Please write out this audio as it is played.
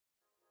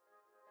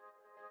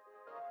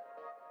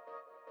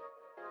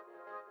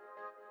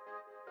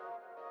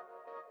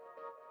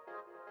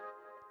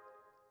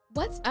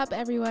What's up,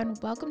 everyone?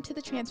 Welcome to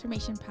the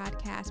Transformation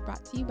Podcast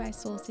brought to you by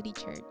Soul City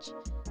Church.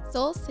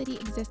 Soul City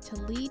exists to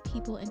lead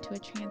people into a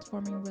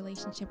transforming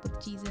relationship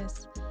with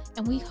Jesus,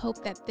 and we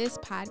hope that this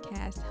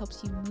podcast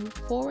helps you move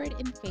forward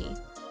in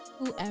faith,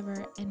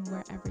 whoever and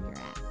wherever you're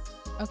at.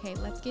 Okay,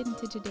 let's get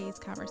into today's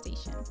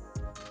conversation.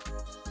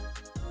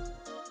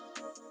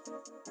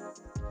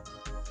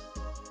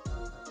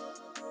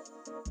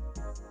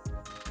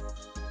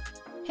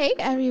 Hey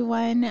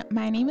everyone,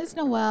 my name is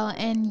Noelle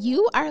and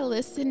you are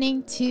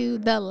listening to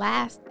the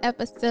last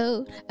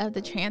episode of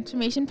the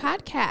Transformation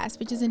Podcast,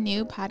 which is a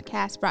new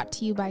podcast brought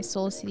to you by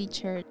Soul City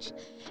Church.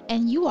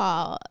 And you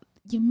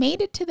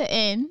made it to the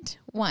end.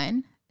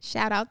 One,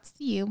 shout outs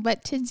to you.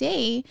 But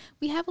today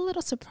we have a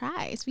little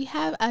surprise. We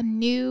have a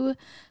new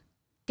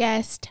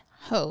guest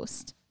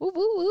host. Woo,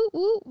 woo, woo,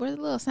 woo. Where's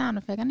the little sound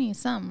effect? I need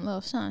something,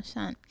 little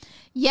shun.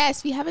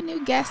 Yes, we have a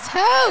new guest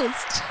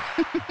host.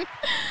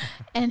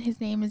 And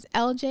his name is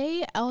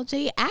LJ.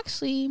 LJ,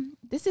 actually,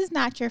 this is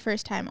not your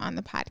first time on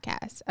the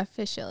podcast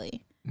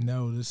officially.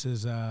 No, this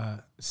is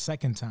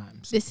second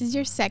time. This is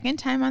your second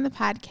time on the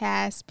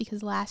podcast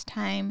because last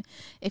time,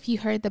 if you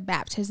heard the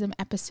baptism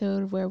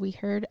episode where we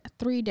heard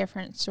 3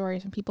 different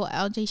stories from people,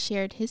 LJ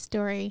shared his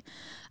story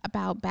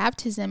about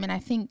baptism. And I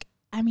think,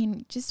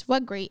 just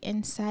what great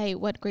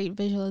insight, what great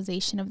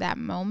visualization of that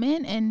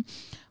moment. And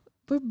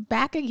we're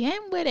back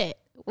again with it,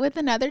 with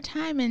another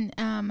time. And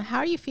how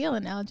are you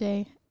feeling,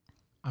 LJ?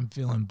 I'm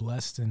feeling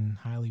blessed and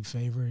highly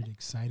favored,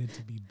 excited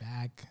to be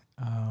back.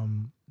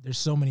 There's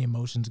so many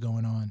emotions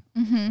going on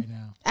right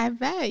now. I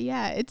bet,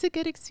 yeah. It's a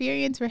good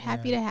experience. We're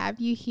happy to have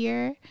you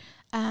here.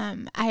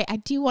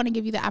 I do want to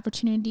give you the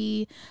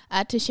opportunity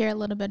to share a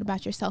little bit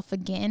about yourself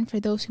again for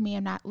those who may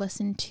have not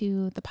listened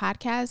to the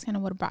podcast, kind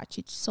of what brought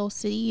you to Soul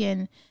City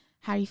and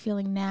how are you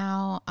feeling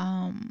now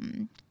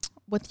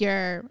with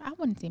your, I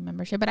wouldn't say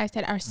membership, but I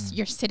said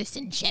your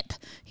citizenship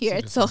here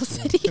at Soul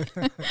City.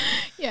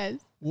 Yes.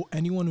 Well,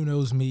 anyone who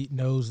knows me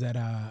knows that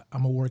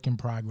I'm a work in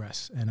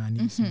progress and I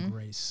need some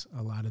grace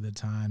a lot of the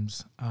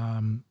times.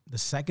 The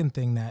second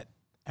thing that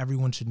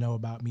everyone should know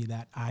about me,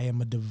 that I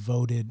am a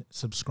devoted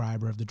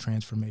subscriber of the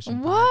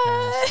Transformation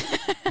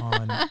Podcast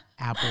on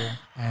Apple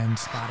and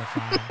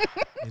Spotify.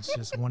 It's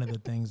just one of the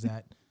things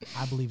that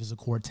I believe is a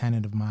core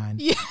tenet of mine.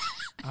 Yeah.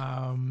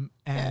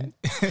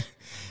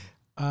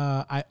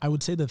 I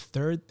would say the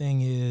third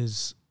thing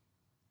is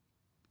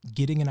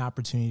getting an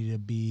opportunity to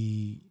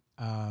be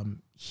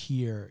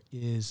here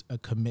is a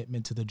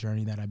commitment to the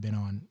journey that I've been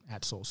on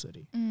at Soul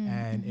City.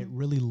 And it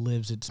really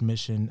lives its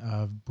mission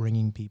of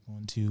bringing people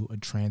into a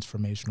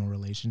transformational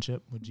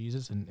relationship with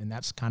Jesus. And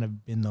that's kind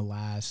of been the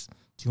last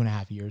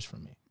 2.5 years for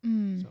me.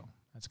 So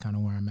that's kind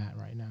of where I'm at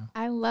right now.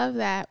 I love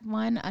that.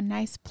 One, a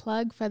nice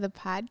plug for the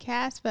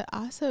podcast, but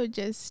also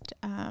just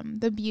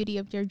the beauty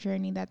of your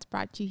journey that's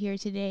brought you here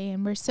today.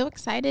 And we're so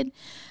excited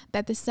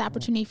that this is an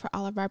opportunity for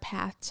all of our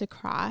paths to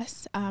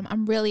cross.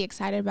 I'm really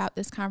excited about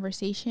this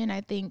conversation.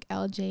 I think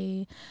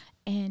LJ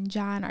and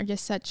John are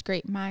just such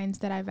great minds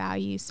that I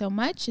value so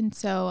much. And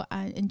so,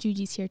 and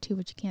Juji's here too,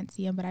 but you can't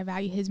see him, but I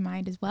value his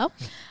mind as well.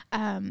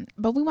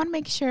 But we want to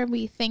make sure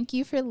we thank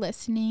you for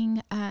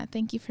listening.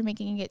 Thank you for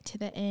making it to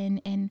the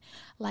end. And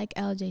like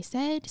LJ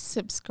said,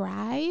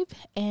 subscribe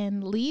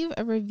and leave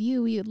a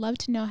review. We would love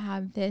to know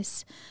how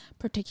this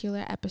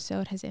particular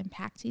episode has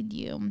impacted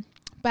you.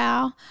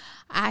 Well,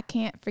 I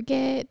can't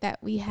forget that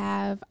we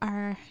have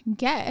our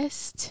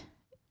guest.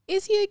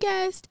 Is he a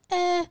guest?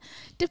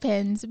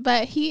 Depends.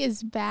 But he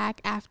is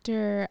back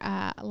after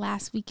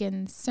last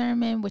weekend's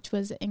sermon, which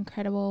was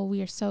incredible.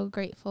 We are so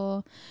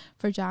grateful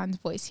for John's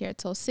voice here at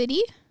Soul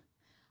City.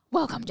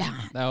 Welcome,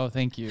 John. Oh,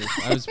 thank you.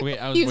 I was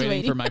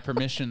waiting for my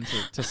permission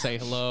to say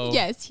hello.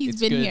 Yes, he's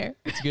been here.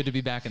 It's good to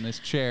be back in this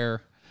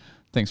chair.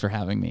 Thanks for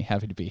having me.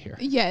 Happy to be here.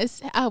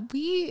 Yes.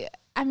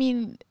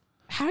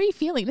 How are you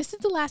feeling? This is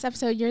the last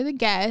episode. You're the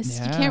guest.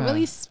 Yeah. You can't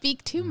really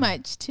speak too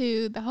much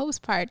to the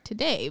host part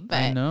today, but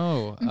I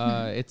know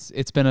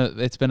it's been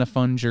a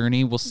fun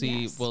journey. We'll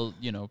see. Yes. Well,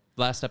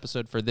 last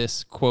episode for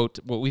this quote,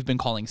 what we've been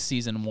calling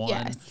season 1.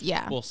 Yes,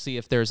 yeah. We'll see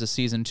if there's a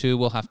season 2.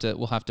 We'll have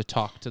to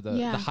talk to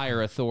the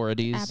higher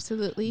authorities,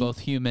 absolutely, both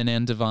human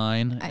and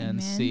divine,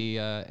 Amen.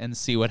 and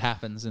see what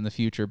happens in the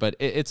future. But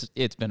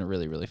it's been a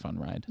really, really fun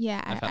ride.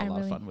 Yeah, I've had a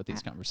lot of fun with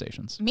these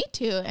conversations. Me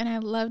too, and I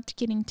loved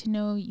getting to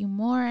know you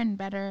more and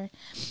better.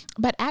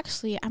 But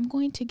actually, I'm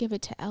going to give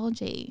it to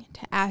LJ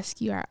to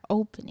ask you our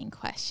opening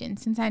question.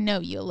 Since I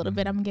know you a little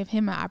bit, I'm going to give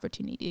him an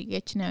opportunity to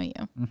get to know you.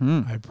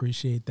 I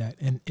appreciate that.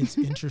 And it's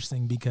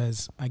interesting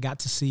because I got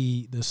to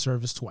see the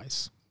service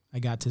twice. I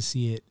got to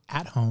see it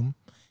at home,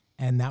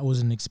 and that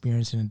was an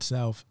experience in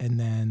itself. And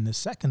then the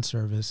second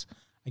service,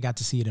 I got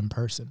to see it in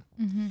person.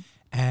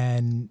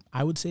 And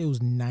I would say it was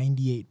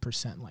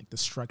 98%. Like the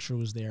structure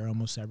was there,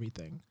 almost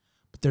everything.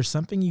 But there's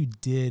something you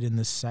did in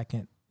the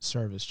second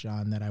service,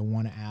 John, that I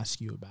want to ask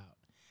you about.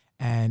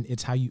 And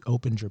it's how you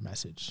opened your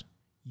message.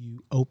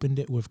 You opened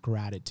it with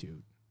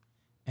gratitude.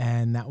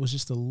 And that was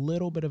just a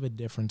little bit of a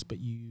difference, but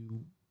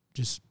you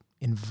just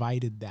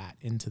invited that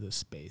into the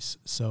space.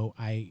 So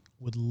I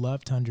would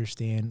love to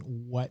understand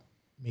what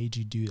made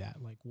you do that?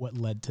 Like, what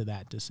led to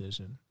that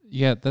decision?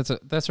 Yeah, that's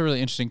a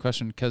really interesting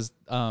question, because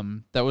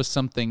that was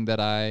something that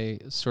I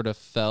sort of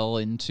fell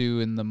into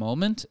in the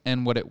moment,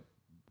 and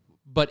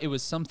but it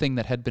was something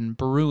that had been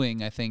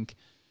brewing, I think,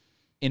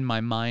 in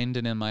my mind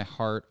and in my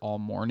heart all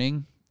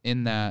morning,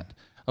 in that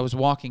I was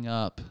walking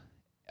up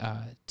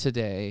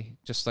today,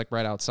 just like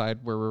right outside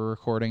where we're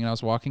recording, and I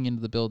was walking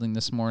into the building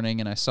this morning,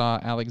 and I saw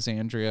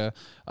Alexandria,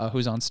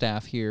 who's on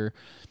staff here,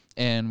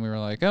 and we were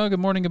like, oh,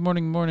 good morning, good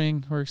morning, good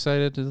morning. We're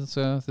excited. This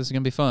is going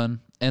to be fun.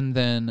 And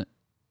then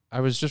I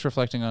was just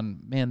reflecting on,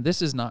 man,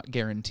 this is not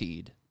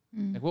guaranteed.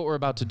 Like what we're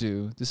about to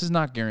do, this is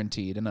not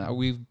guaranteed. And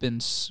we've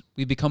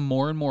become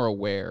more and more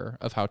aware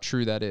of how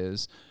true that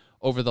is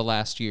over the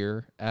last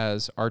year,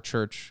 as our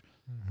church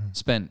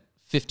spent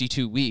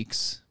 52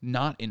 weeks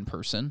not in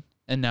person.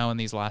 And now in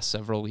these last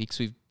several weeks,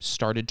 we've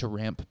started to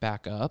ramp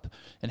back up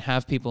and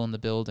have people in the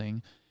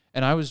building.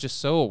 And I was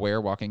just so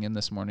aware walking in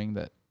this morning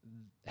that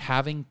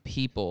having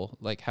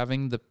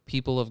the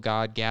people of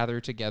God gather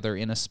together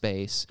in a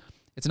space,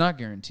 it's not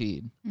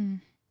guaranteed.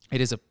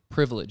 It is a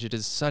privilege. It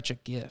is such a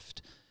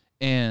gift.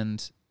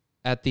 And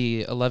at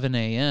the 11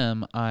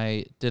 a.m.,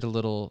 I did a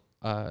little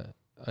a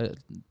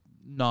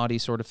naughty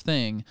sort of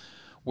thing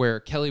where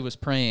Kelly was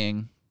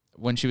praying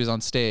when she was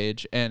on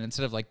stage, and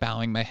instead of like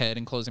bowing my head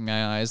and closing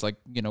my eyes like,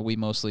 we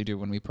mostly do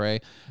when we pray,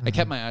 I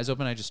kept my eyes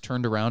open. I just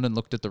turned around and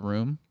looked at the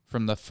room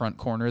from the front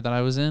corner that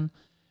I was in.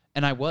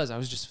 And I was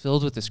just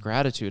filled with this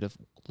gratitude of,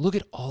 look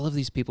at all of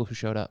these people who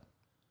showed up.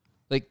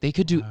 Like they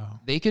can't do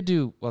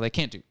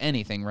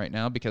anything right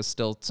now because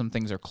still some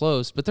things are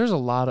closed, but there's a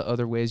lot of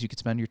other ways you could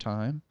spend your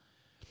time.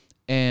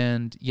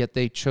 And yet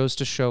they chose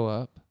to show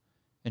up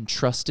and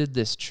trusted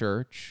this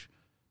church,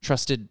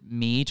 trusted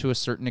me to a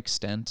certain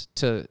extent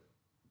to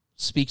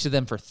speak to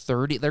them for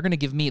they're going to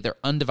give me their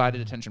undivided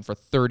attention for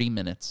 30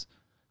 minutes.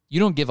 You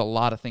don't give a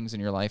lot of things in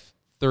your life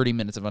 30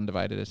 minutes of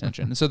undivided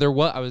attention. And so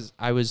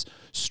I was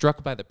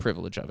struck by the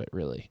privilege of it,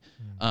 really,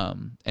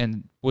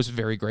 and was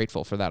very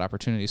grateful for that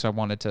opportunity. So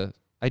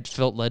I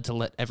felt led to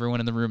let everyone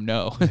in the room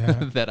know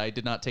that I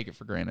did not take it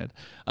for granted.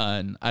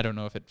 And I don't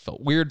know if it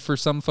felt weird for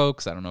some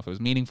folks. I don't know if it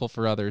was meaningful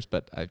for others,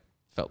 but I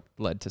felt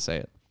led to say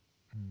it.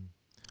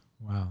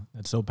 Wow,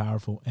 that's so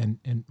powerful.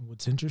 And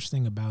what's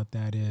interesting about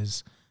that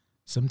is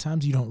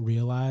sometimes you don't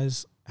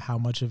realize how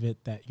much of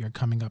it that you're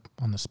coming up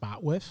on the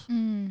spot with,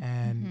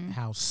 and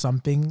how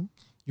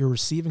you're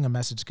receiving a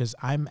message, because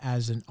I'm,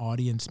 as an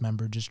audience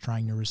member, just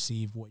trying to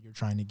receive what you're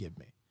trying to give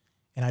me.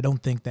 And I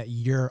don't think that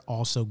you're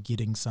also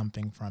getting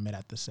something from it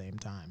at the same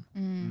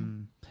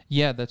time.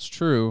 Yeah, that's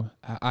true.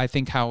 I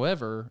think,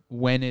 however,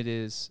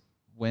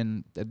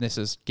 and this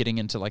is getting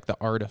into like the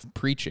art of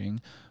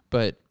preaching,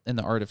 and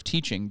the art of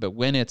teaching, but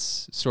when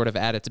it's sort of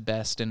at its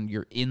best and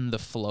you're in the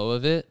flow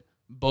of it,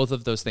 both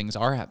of those things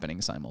are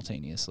happening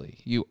simultaneously.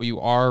 You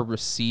are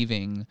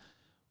receiving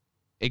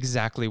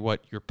exactly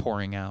what you're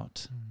pouring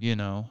out,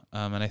 and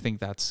I think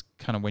that's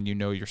kind of when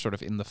you're sort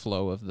of in the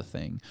flow of the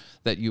thing,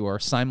 that you are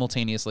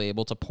simultaneously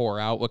able to pour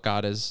out what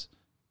God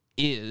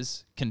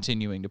is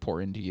continuing to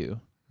pour into you.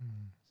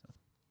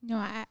 No,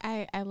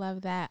 I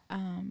love that,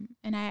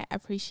 and I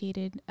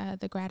appreciated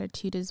the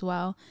gratitude as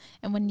well.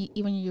 And when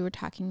you were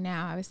talking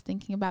now, I was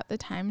thinking about the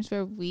times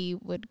where we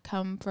would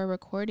come for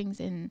recordings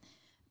and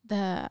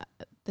the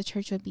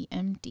church would be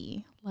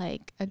empty,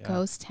 like a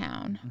ghost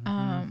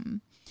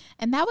town.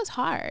 And that was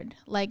hard.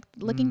 Like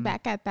looking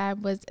back at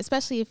that was,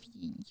 especially if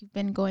you've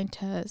been going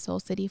to Soul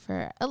City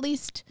for at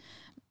least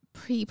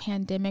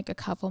pre-pandemic a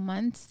couple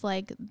months,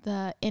 like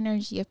the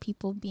energy of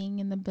people being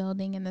in the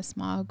building in the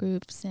small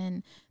groups,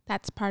 and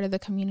that's part of the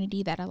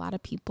community that a lot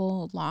of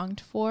people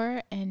longed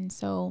for. And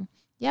so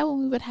when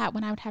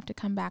I would have to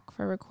come back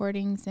for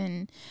recordings,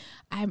 and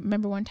I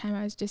remember one time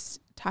I was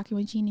just talking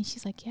with Jeannie,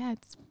 she's like,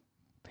 it's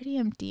pretty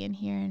empty in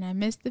here and I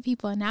miss the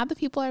people, and now the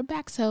people are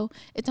back. So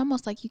it's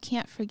almost like you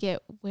can't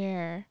forget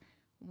where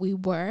we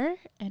were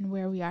and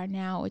where we are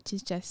now, which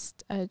is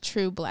just a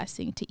true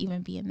blessing to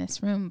even be in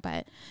this room,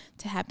 but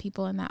to have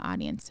people in that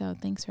audience. So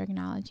thanks for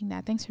acknowledging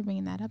that. Thanks for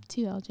bringing that up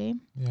too, LJ.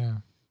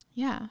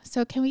 Yeah.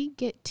 So can we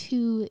get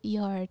to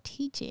your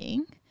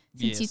teaching?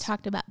 Since you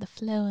talked about the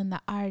flow and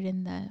the art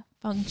and the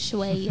feng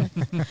shui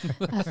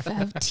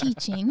of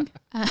teaching.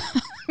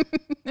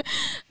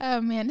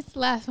 Oh, man, it's the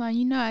last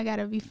one. I got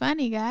to be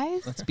funny,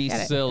 guys. Let's be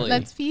silly.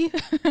 Let's be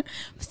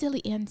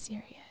silly and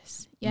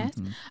serious. Yes?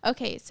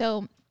 Okay,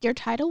 so your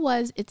title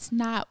was It's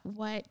Not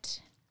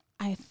What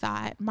I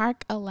Thought,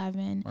 Mark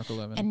 11.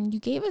 And you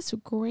gave us a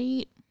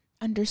great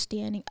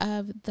understanding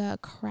of the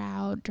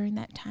crowd during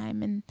that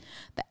time and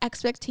the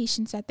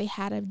expectations that they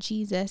had of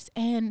Jesus,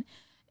 and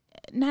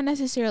not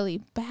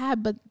necessarily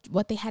bad, but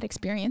what they had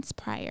experienced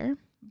prior,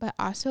 but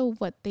also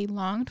what they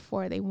longed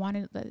for. They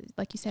wanted,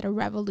 like you said, a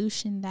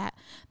revolution that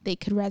they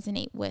could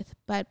resonate with.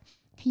 But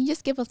can you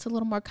just give us a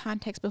little more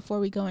context before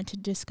we go into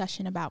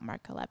discussion about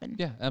Mark 11?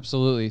 Yeah,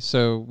 absolutely.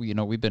 So,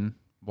 we've been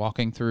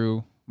walking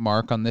through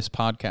Mark on this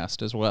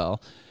podcast as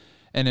well.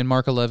 And in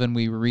Mark 11,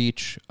 we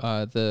reach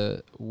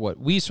what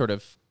we sort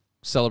of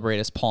celebrate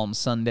as Palm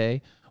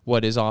Sunday,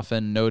 what is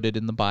often noted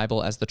in the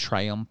Bible as the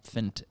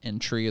triumphant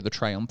entry or the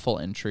triumphal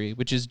entry,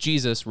 which is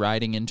Jesus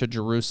riding into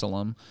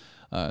Jerusalem,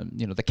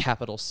 the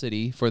capital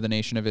city for the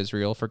nation of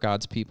Israel, for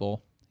God's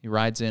people. He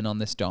rides in on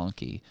this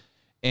donkey.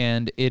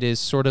 And it is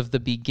sort of the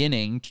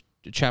beginning.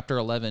 Chapter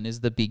 11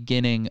 is the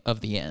beginning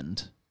of the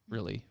end,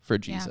 really, for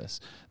Jesus.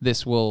 Yeah.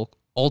 This will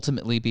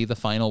ultimately be the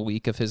final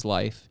week of his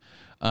life.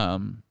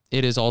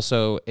 It is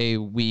also a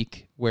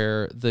week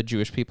where the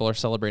Jewish people are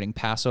celebrating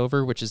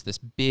Passover, which is this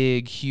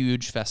big,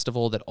 huge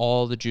festival that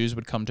all the Jews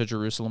would come to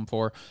Jerusalem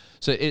for.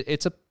 So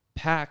it's a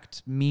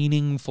packed,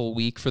 meaningful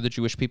week for the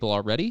Jewish people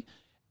already,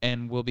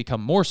 and will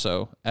become more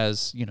so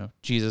as,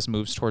 Jesus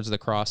moves towards the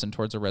cross and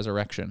towards a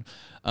resurrection.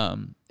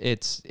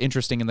 It's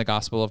interesting in the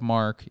Gospel of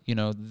Mark,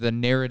 the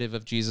narrative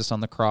of Jesus on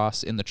the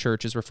cross in the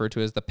church is referred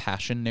to as the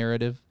Passion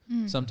narrative.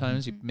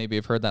 Sometimes you maybe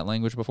have heard that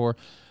language before.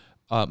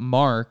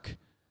 Mark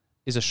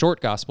is a short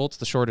gospel. It's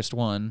the shortest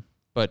one,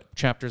 but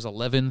chapters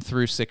 11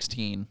 through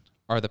 16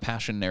 are the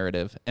Passion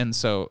narrative. And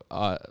so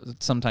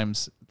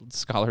sometimes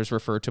scholars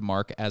refer to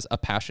Mark as a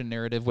Passion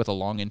narrative with a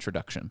long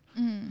introduction.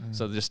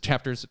 So just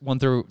chapters 1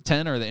 through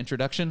 10 are the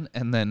introduction,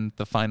 and then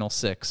the final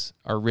 6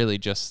 are really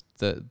just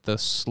the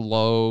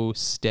slow,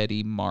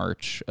 steady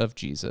march of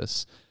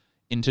Jesus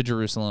into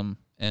Jerusalem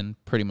and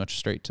pretty much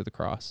straight to the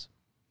cross.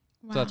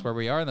 Wow. So that's where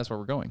we are, and that's where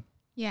we're going.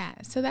 Yeah,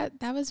 so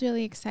that was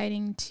really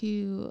exciting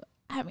to...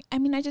 I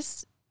mean,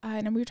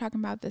 I know we were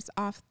talking about this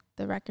off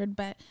the record,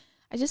 but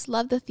I just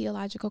love the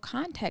theological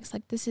context.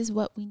 Like, this is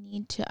what we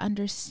need to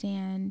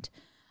understand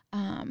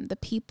the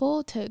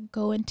people, to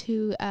go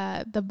into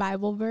the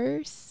Bible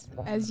verse,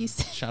 as you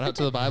said. Shout out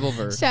to the Bible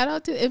verse. Shout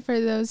out to it for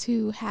those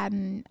who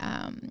hadn't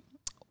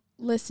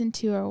listened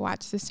to or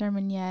watched the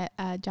sermon yet.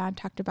 John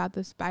talked about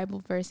this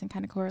Bible verse and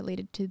kind of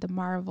correlated to the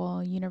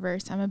Marvel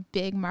universe. I'm a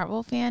big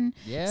Marvel fan,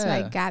 so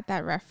I got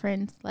that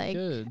reference. Like,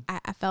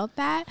 I felt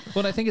that.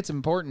 Well, I think it's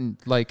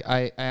important. Like,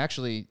 I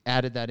actually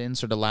added that in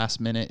sort of last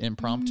minute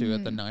impromptu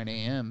at the 9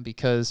 a.m.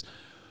 because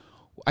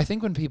I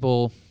think when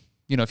people,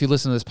 if you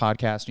listen to this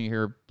podcast and you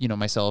hear,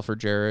 myself or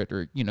Jarrett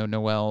or,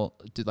 Noel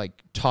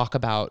talk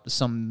about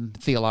some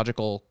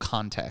theological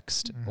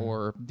context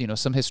or,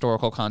 some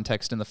historical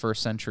context in the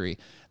first century,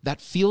 that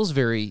feels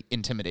very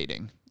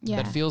intimidating.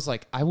 Yeah. That feels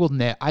like I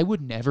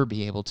would never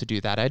be able to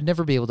do that. I'd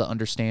never be able to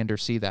understand or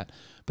see that.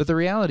 But the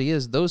reality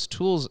is those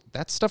tools,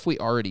 that's stuff we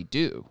already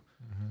do,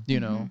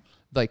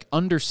 like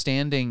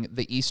understanding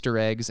the Easter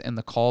eggs and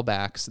the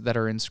callbacks that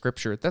are in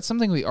Scripture. That's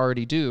something we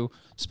already do,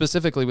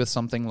 specifically with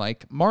something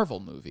like Marvel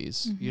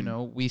movies.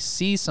 We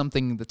see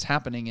something that's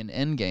happening in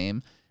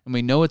Endgame, and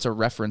we know it's a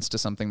reference to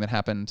something that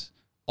happened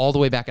all the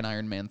way back in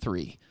Iron Man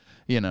 3,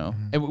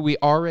 And we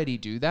already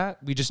do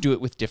that. We just do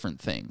it with different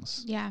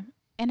things. Yeah,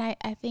 and I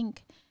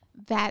think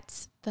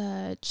that's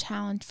the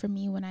challenge for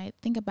me when I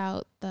think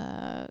about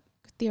the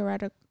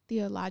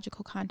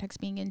theological context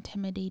being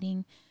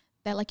intimidating.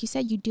 That, like you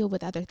said, you deal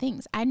with other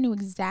things. I knew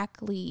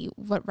exactly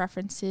what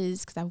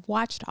references, because I've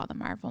watched all the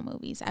Marvel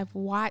movies. I've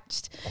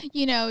watched,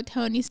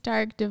 Tony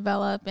Stark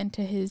develop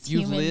into his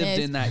humanness. You've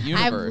lived in that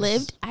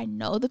universe. I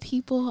know the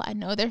people. I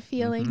know their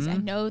feelings. I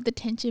know the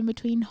tension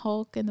between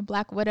Hulk and the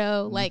Black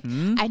Widow. Like,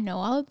 I know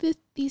all of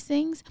these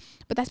things,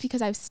 but that's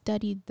because I've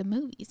studied the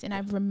movies and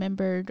I've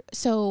remembered.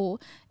 So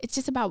it's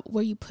just about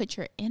where you put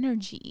your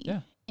energy. Yeah.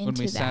 When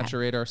we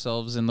saturate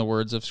ourselves in the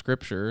words of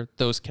Scripture,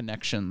 those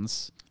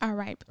connections are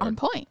right on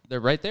point. They're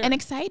right there and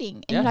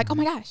exciting. And you're like, oh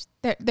my gosh,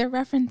 they're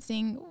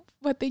referencing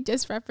what they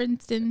just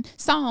referenced in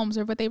Psalms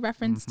or what they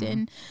referenced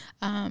in,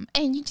 and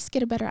you just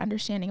get a better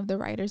understanding of the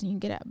writers, and you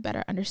get a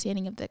better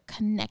understanding of the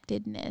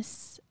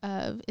connectedness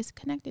of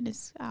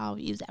I'll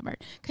use that word,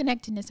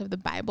 connectedness of the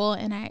Bible.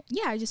 And I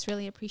just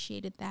really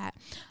appreciated that.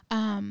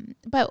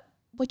 But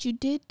what you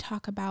did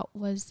talk about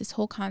was this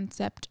whole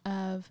concept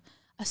of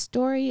a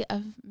story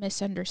of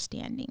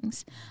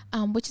misunderstandings,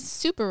 which is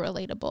super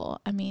relatable.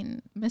 I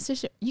mean,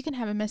 you can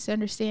have a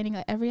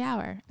misunderstanding every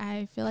hour.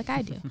 I feel like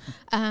I do.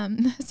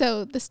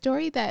 So the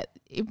story that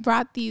it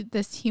brought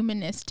this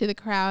humanness to the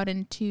crowd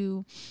and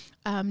to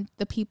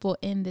the people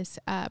in this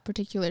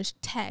particular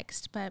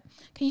text. But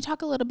can you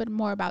talk a little bit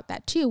more about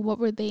that too? What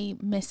were they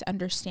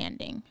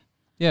misunderstanding?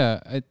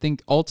 Yeah, I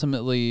think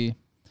ultimately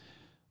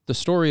the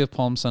story of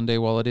Palm Sunday,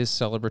 while it is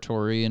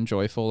celebratory and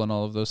joyful and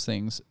all of those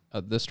things,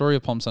 the story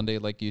of Palm Sunday,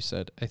 like you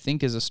said, I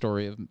think is a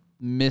story of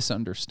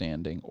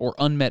misunderstanding or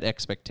unmet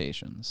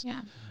expectations.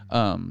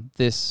 Yeah.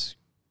 This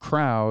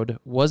crowd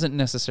wasn't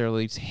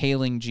necessarily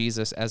hailing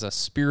Jesus as a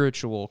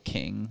spiritual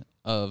king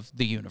of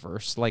the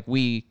universe, like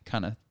we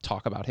kind of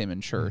talk about him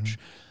in church.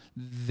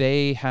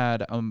 They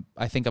had,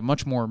 I think, a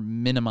much more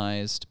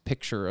minimized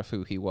picture of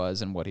who he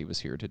was and what he was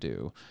here to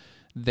do.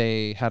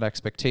 They had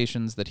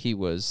expectations that he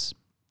was,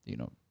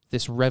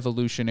 this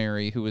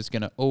revolutionary who was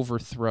going to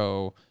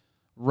overthrow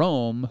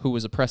Rome, who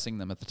was oppressing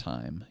them at the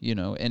time,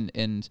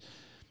 and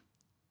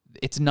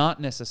it's not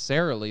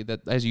necessarily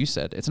that, as you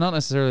said, it's not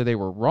necessarily they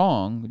were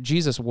wrong.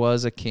 Jesus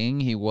was a king.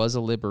 He was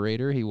a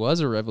liberator. He was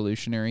a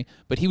revolutionary,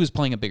 but he was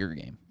playing a bigger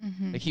game.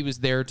 Mm-hmm. Like, he was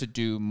there to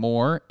do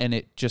more, and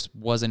it just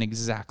wasn't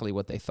exactly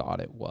what they thought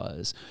it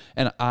was.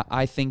 And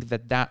I think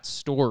that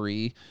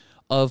story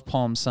of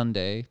Palm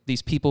Sunday,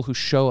 these people who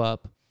show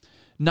up,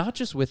 not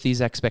just with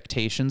these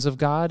expectations of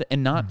God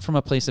and not from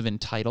a place of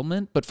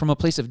entitlement, but from a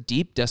place of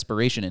deep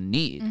desperation and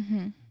need.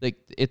 Mm-hmm. Like,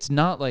 it's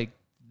not like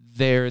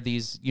they're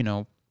these,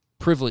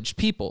 privileged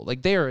people.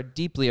 Like, they are a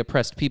deeply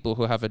oppressed people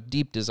who have a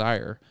deep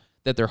desire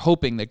that they're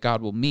hoping that God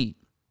will meet.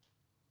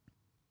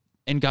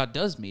 And God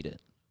does meet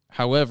it.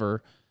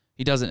 However,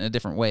 he does it in a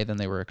different way than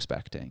they were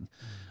expecting.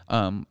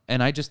 And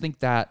I just think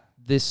that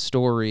this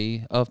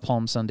story of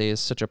Palm Sunday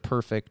is such a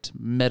perfect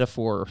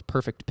metaphor,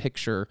 perfect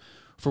picture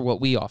for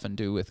what we often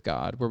do with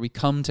God, where we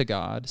come to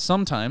God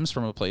sometimes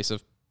from a place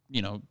of,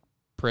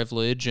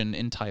 privilege and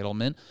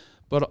entitlement,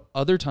 but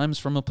other times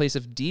from a place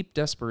of deep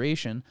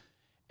desperation.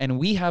 And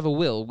we have a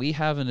will, we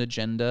have an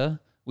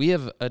agenda, we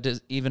have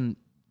even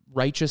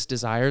righteous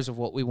desires of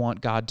what we want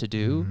God to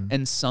do. Mm-hmm.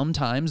 And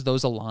sometimes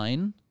those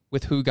align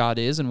with who God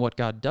is and what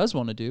God does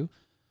want to do,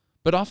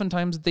 but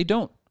oftentimes they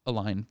don't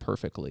align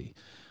perfectly.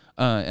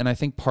 And I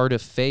think part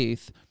of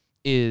faith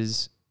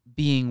is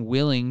being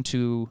willing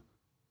to,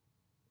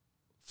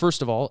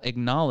 first of all,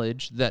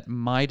 acknowledge that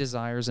my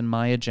desires and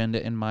my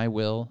agenda and my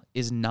will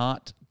is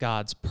not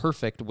God's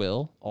perfect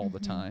will all the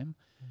time,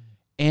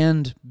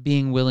 and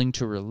being willing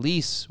to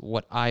release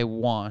what I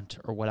want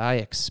or what I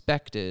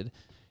expected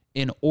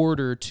in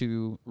order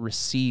to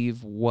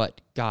receive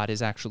what God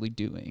is actually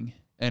doing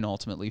and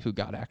ultimately who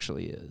God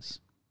actually is.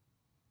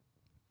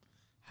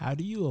 How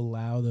do you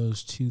allow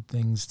those two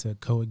things to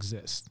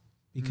coexist?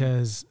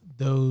 Because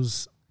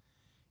those,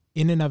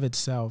 in and of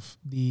itself,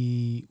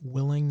 the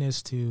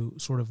willingness to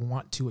sort of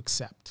want to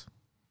accept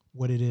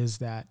what it is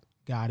that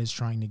God is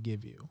trying to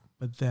give you,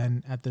 but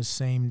then at the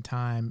same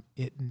time,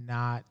 it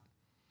not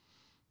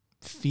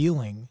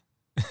feeling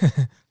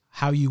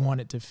how you want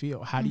it to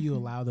feel. How do you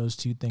allow those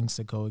two things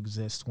to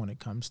coexist when it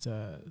comes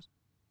to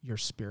your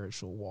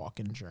spiritual walk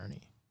and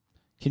journey?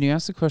 Can you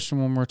ask the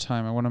question one more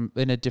time? I want to,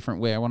 in a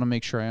different way. I want to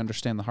make sure I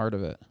understand the heart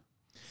of it.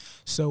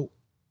 So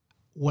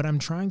what I'm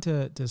trying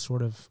to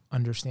sort of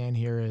understand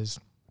here is,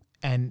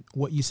 and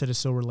what you said is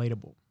so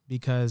relatable,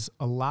 because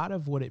a lot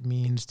of what it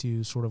means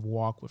to sort of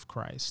walk with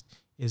Christ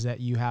is that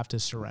you have to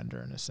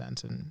surrender in a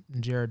sense. And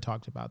Jared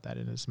talked about that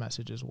in his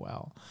message as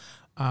well.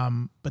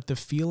 But the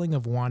feeling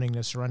of wanting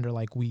to surrender,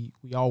 like we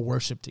all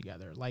worship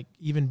together, like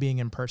even being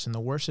in person, the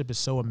worship is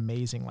so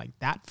amazing. Like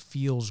that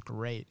feels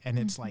great. And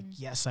it's like,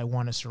 yes, I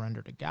want to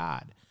surrender to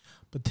God.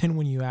 But then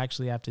when you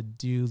actually have to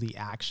do the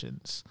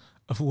actions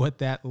of what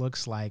that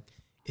looks like,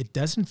 it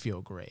doesn't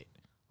feel great.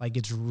 Like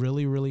it's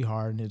really, really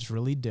hard and it's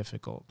really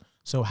difficult.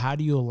 So how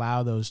do you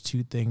allow those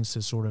two things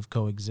to sort of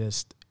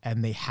coexist?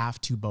 And they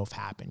have to both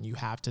happen. You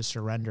have to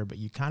surrender, but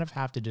you kind of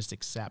have to just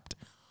accept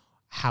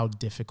how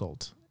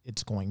difficult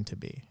it's going to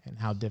be and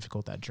how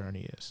difficult that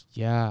journey is.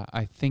 Yeah,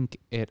 I think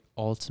it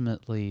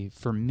ultimately,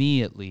 for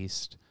me at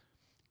least,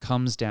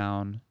 comes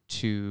down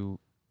to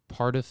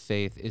part of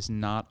faith is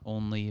not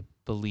only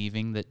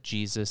believing that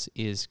Jesus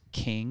is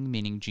king,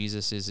 meaning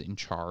Jesus is in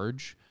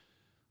charge,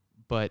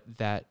 but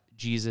that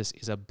Jesus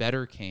is a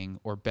better king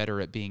or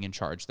better at being in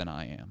charge than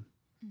I am.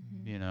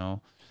 Mm-hmm.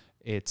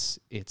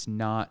 It's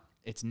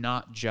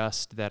not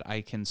just that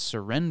I can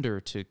surrender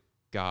to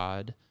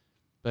God,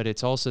 but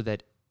it's also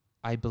that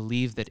I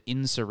believe that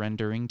in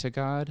surrendering to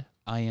God,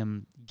 I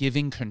am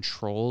giving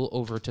control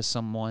over to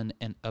someone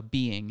and a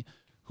being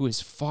who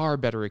is far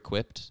better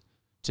equipped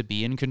to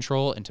be in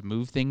control and to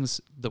move things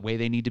the way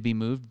they need to be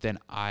moved than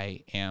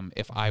I am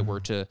if I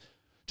were to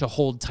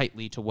hold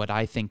tightly to what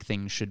I think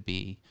things should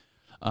be.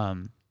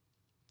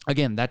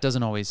 Again, that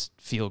doesn't always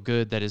feel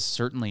good. That is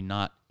certainly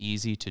not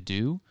easy to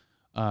do.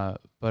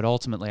 But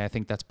ultimately, I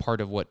think that's part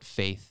of what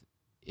faith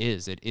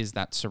is. It is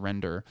that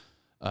surrender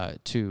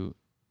to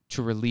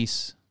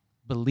release,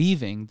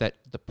 believing that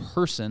the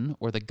person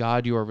or the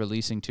God you are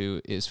releasing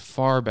to is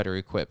far better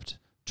equipped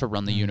to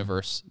run the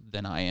universe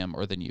than I am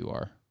or than you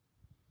are.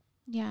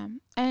 Yeah.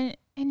 And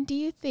do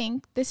you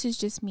think, this is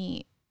just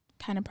me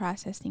kind of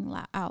processing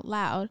out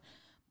loud,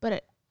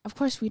 but of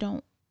course we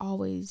don't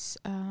always,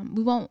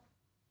 we won't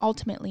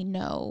ultimately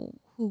know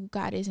who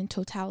God is in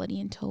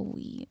totality until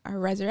we are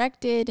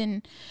resurrected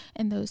and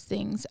those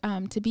things,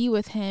 to be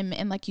with him.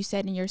 And like you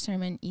said in your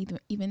sermon,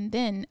 even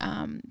then,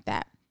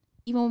 that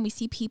even when we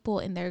see people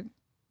in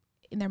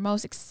their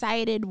most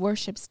excited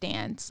worship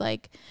stance,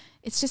 like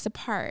it's just a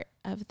part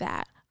of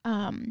that.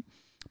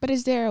 But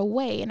is there a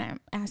way, and I'm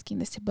asking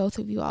this to both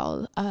of you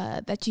all,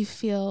 that you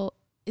feel,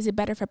 is it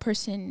better if a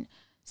person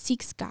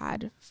seeks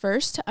God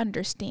first to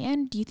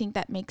understand? Do you think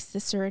that makes the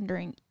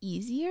surrendering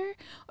easier?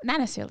 Not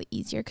necessarily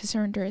easier, because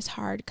surrender is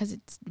hard because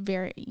it's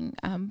varying.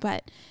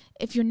 But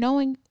if you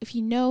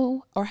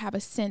know or have a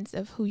sense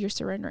of who you're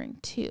surrendering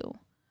to,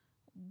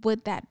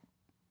 would that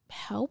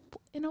help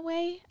in a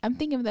way. I'm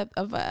thinking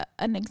of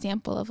an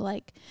example of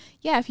like,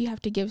 yeah, if you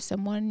have to give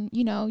someone,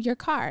 you know, your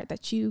car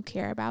that you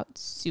care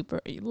about,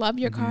 you love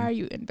your car,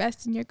 you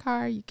invest in your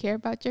car, you care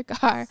about your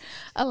car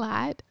a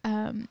lot,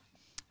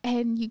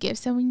 and you give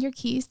someone your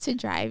keys to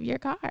drive your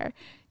car.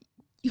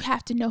 You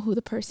have to know who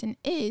the person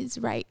is,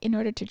 right, in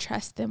order to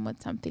trust them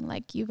with something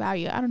like you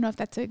value. I don't know if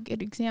that's a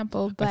good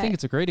example, but I think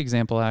it's a great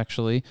example,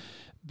 actually.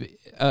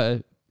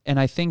 And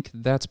I think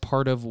that's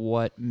part of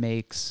what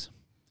makes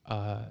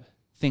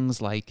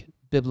things like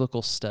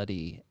biblical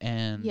study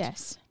and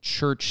yes,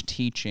 church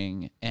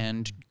teaching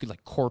and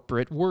like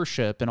corporate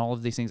worship and all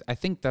of these things. I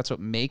think that's what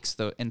makes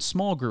and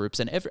small groups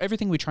and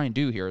everything we try and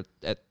do here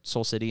at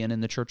Soul City and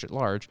in the church at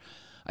large.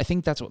 I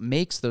think that's what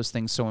makes those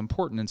things so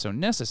important and so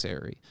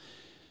necessary.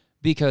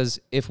 Because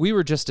if we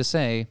were just to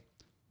say,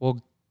 well,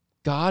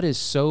 God is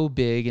so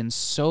big and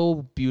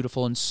so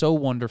beautiful and so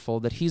wonderful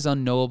that he's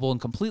unknowable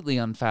and completely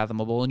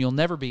unfathomable and you'll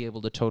never be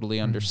able to totally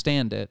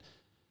understand it.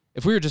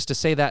 If we were just to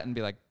say that and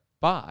be like,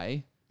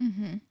 bye,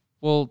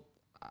 well,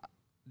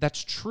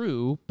 that's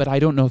true, but I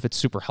don't know if it's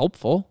super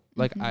helpful.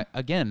 Like,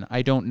 I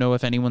don't know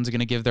if anyone's going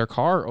to give their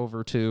car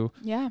over to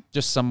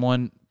just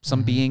some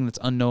being that's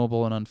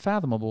unknowable and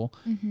unfathomable.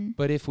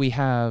 But if we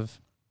have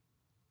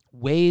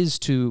ways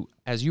to,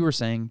 as you were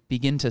saying,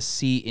 begin to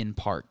see in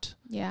part.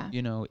 Yeah.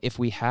 You know, if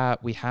we have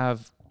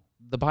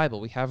the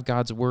Bible, we have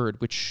God's word,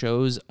 which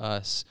shows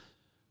us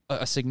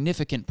a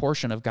significant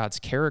portion of God's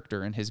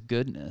character and his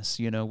goodness.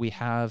 You know, we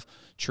have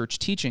church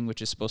teaching,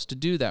 which is supposed to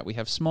do that. We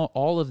have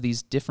all of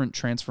these different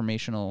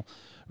transformational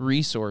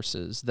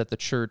resources that the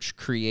church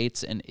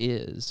creates and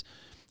is.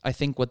 I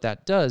think what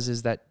that does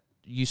is that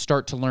you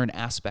start to learn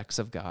aspects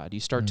of God. You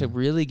start to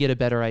really get a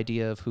better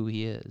idea of who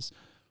he is,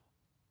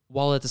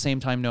 while at the same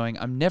time knowing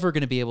I'm never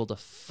going to be able to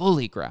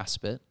fully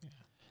grasp it. Yeah.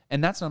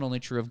 And that's not only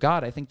true of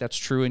God. I think that's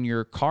true in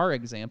your car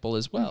example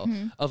as well,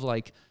 of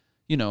like,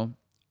 you know,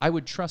 I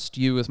would trust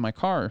you with my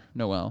car,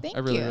 Noelle. Thank I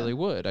really, you. really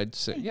would. I'd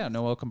say, yeah,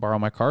 Noelle can borrow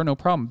my car, no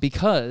problem,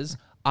 because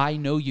I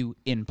know you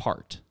in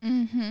part,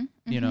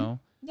 you know?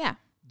 Yeah.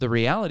 The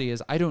reality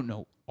is I don't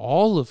know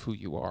all of who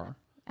you are.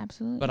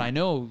 Absolutely. But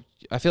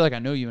I feel like I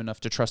know you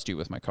enough to trust you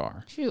with my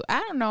car. True. I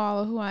don't know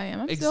all of who I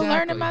am. I'm still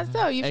learning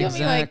myself. You feel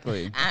me? Like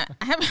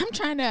I'm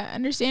trying to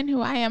understand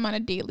who I am on a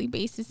daily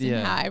basis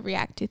and how I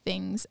react to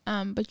things.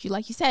 But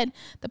like you said,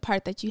 the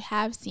part that you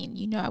have seen,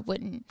 you know, I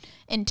wouldn't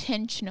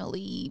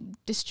intentionally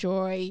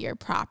destroy your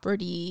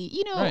property,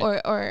 you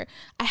know, or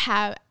I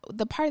have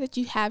the part that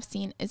you have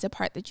seen is a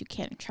part that you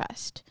can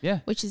trust. Yeah.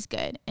 Which is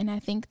good. And I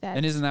think that.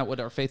 And isn't that what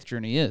our faith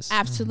journey is?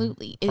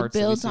 Absolutely. It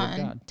builds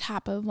on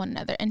top of one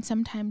another. And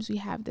sometimes we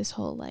have this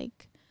whole like,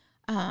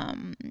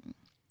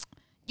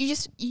 you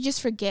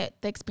just forget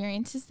the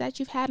experiences that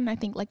you've had. And I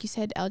think, like you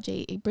said,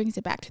 LJ, it brings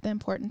it back to the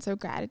importance of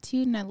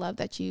gratitude. And I love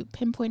that you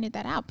pinpointed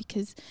that out,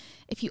 because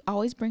if you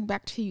always bring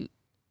back to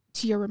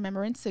your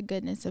remembrance the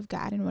goodness of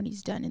God and what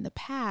he's done in the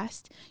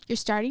past, you're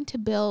starting to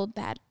build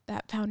that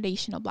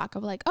foundational block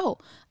of like, oh,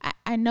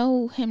 I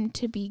know him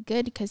to be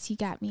good because he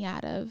got me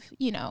out of,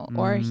 you know,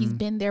 or he's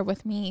been there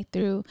with me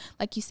through,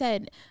 like you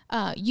said,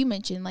 you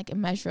mentioned like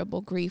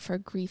immeasurable grief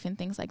and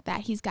things like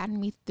that. He's gotten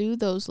me through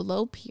those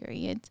low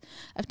periods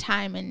of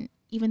time. And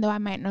even though I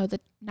might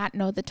not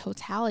know the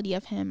totality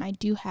of him, I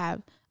do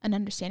have an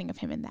understanding of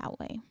him in that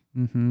way.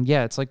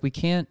 Yeah. It's like we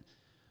can't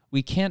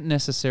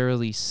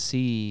necessarily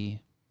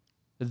see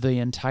the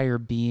entire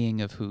being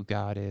of who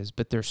God is,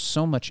 but there's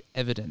so much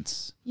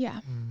evidence,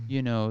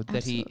 you know,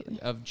 that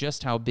of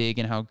just how big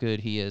and how good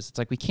he is. It's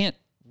like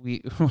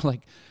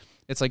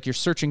it's like you're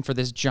searching for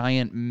this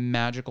giant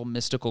magical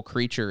mystical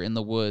creature in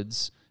the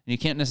woods, and you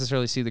can't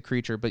necessarily see the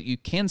creature, but you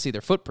can see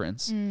their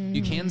footprints.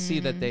 You can see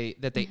that they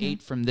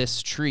ate from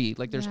this tree.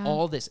 Like there's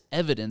all this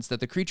evidence that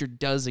the creature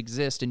does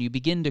exist, and you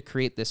begin to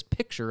create this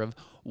picture of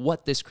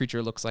what this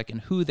creature looks like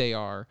and who they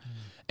are.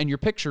 And your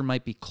picture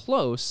might be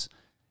close,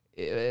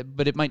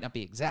 but it might not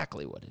be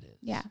exactly what it is.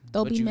 Yeah,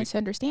 there'll be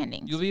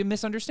misunderstandings. You'll be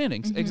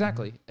misunderstandings,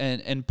 exactly.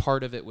 And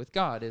part of it with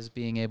God is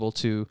being able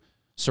to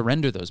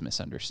surrender those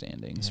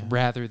misunderstandings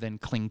rather than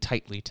cling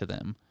tightly to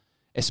them,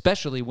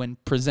 especially when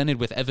presented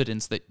with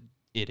evidence that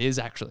it is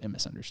actually a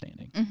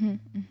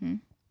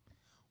misunderstanding.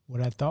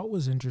 What I thought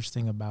was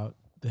interesting about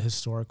the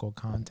historical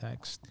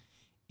context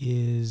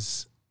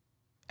is,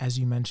 as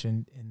you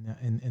mentioned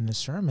in the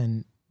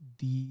sermon,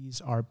 these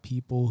are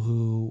people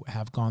who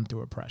have gone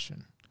through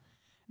oppression.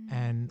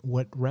 And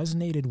what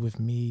resonated with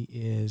me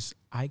is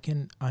I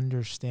can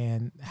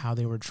understand how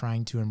they were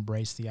trying to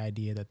embrace the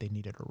idea that they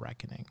needed a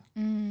reckoning,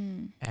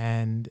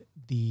 and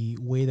the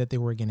way that they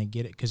were going to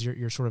get it, because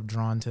you're sort of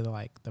drawn to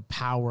the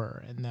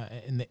power and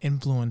the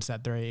influence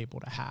that they're able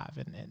to have,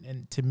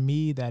 and to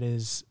me that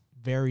is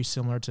very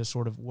similar to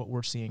sort of what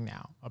we're seeing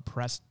now: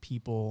 oppressed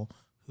people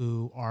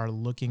who are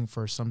looking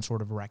for some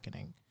sort of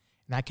reckoning,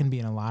 and that can be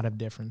in a lot of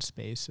different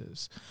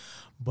spaces,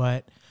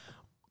 but.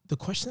 The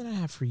question that I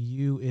have for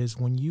you is,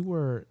 when you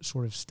were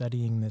sort of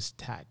studying this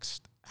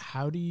text,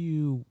 how do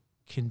you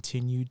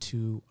continue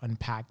to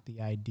unpack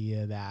the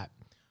idea that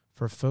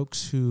for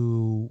folks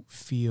who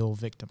feel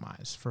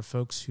victimized, for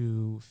folks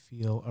who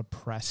feel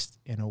oppressed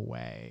in a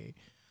way,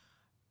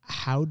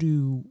 how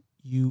do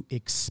you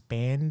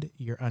expand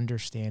your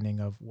understanding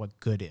of what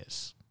good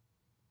is?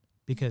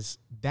 Because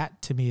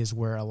that, to me, is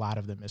where a lot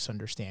of the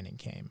misunderstanding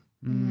came.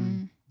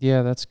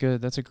 Yeah, that's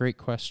good. That's a great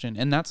question.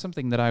 And that's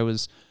something that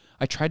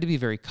I tried to be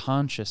very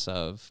conscious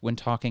of when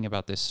talking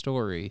about this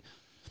story,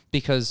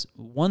 because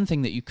one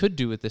thing that you could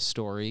do with this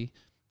story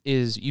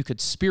is you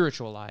could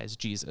spiritualize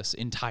Jesus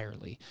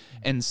entirely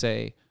and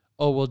say,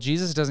 oh, well,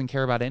 Jesus doesn't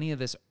care about any of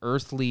this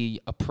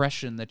earthly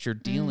oppression that you're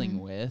dealing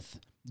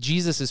with.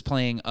 Jesus is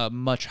playing a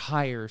much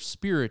higher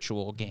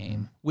spiritual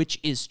game, which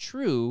is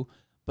true,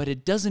 but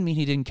it doesn't mean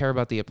he didn't care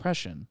about the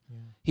oppression. Yeah.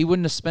 He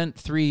wouldn't have spent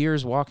 3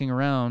 years walking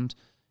around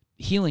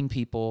healing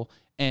people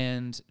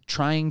and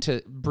trying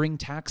to bring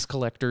tax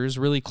collectors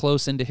really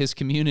close into his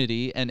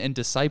community and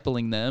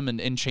discipling them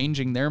and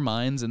changing their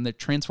minds and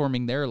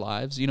transforming their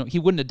lives. You know, he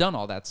wouldn't have done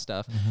all that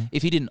stuff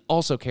if he didn't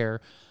also care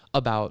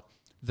about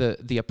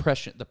the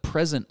oppression, the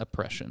present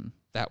oppression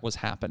that was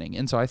happening.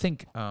 And so I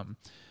think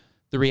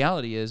the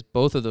reality is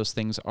both of those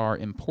things are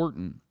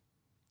important.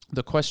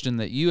 The question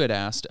that you had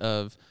asked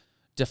of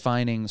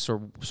defining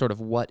sort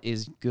of what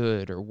is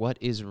good or what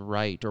is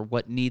right or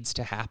what needs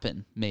to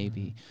happen,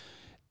 maybe.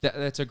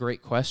 That's a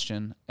great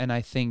question, and I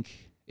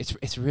think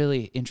it's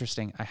really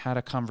interesting. I had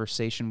a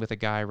conversation with a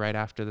guy right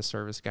after the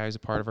service, a guy who's a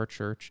part of our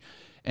church,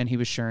 and he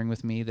was sharing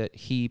with me that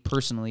he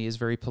personally is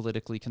very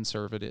politically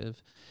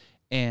conservative,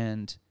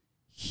 and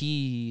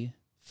he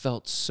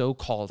felt so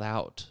called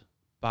out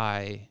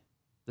by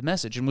the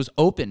message and was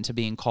open to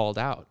being called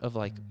out of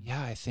like,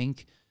 yeah, I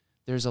think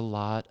there's a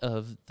lot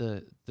of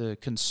the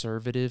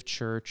conservative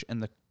church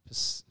and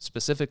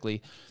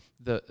specifically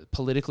the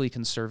politically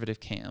conservative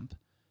camp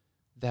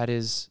that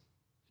is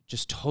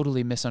just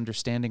totally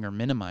misunderstanding or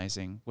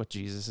minimizing what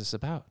Jesus is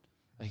about.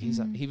 Like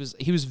he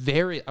was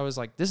very, I was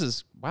like, this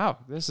is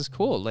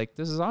cool. Like,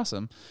 this is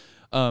awesome.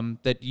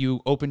 That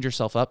you opened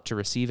yourself up to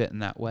receive it in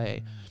that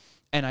way.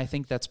 And I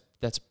think that's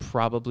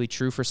probably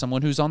true for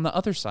someone who's on the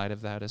other side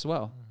of that as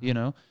well. You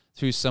know,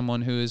 who's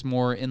someone who is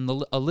more in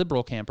a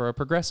liberal camp or a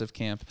progressive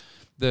camp.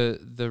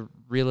 The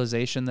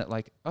realization that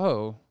like,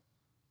 oh,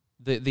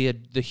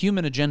 the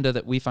human agenda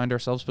that we find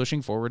ourselves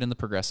pushing forward in the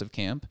progressive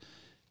camp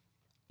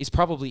is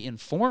probably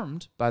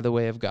informed by the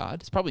way of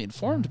God. It's probably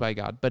informed by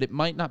God, but it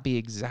might not be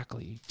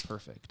exactly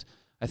perfect.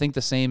 I think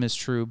the same is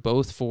true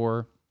both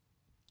for,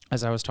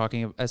 as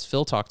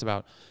Phil talked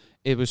about,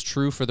 it was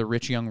true for the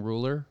rich young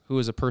ruler who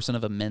was a person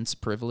of immense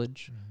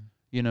privilege.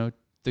 You know,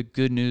 the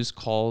good news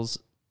calls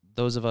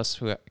those of us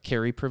who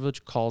carry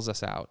privilege, calls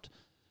us out.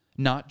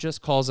 Not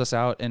just calls us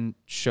out and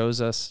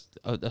shows us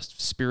a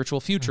spiritual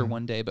future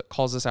one day, but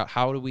calls us out.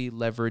 How do we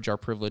leverage our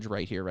privilege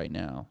right here, right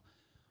now?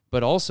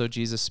 But also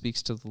Jesus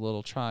speaks to the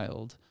little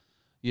child,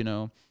 you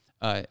know,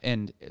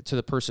 and to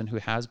the person who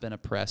has been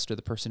oppressed or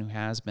the person who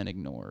has been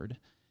ignored,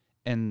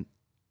 and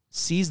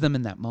sees them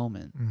in that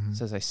moment,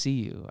 says, I see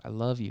you, I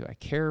love you, I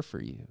care for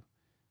you.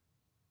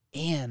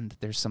 And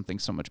there's something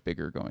so much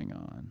bigger going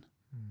on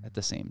at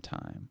the same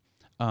time.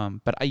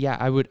 But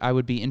I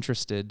would be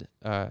interested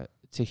to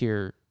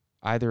hear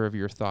either of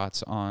your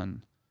thoughts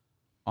on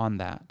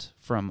that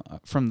from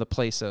the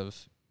place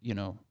of, you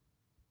know,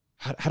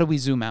 how do we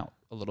zoom out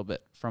a little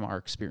bit from our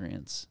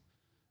experience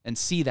and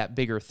see that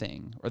bigger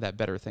thing or that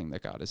better thing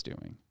that God is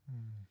doing?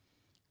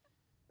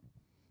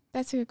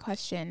 That's a good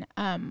question.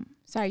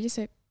 Sorry, just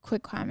a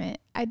quick comment.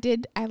 I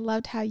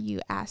loved how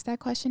you asked that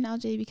question,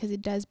 LJ, because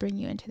it does bring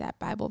you into that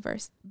Bible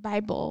verse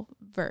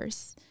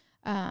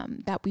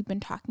that we've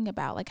been talking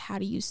about. Like, how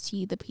do you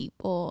see the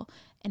people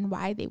and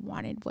why they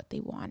wanted what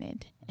they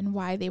wanted and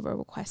why they were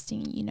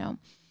requesting, you know,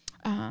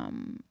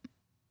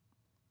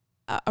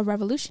 a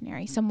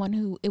revolutionary, someone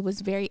who it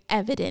was very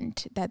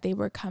evident that they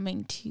were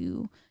coming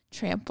to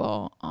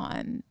trample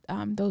on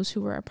those who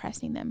were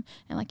oppressing them.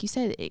 And like you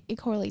said, it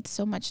correlates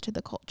so much to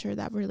the culture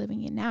that we're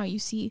living in now. You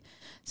see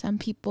some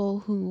people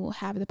who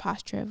have the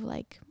posture of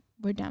like,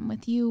 we're done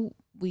with you.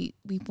 We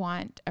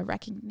want a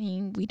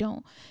reckoning. We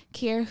don't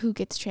care who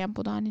gets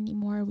trampled on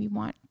anymore. We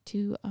want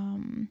to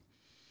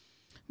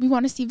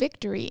see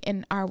victory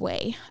in our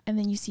way. And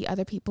then you see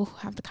other people who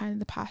have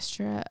the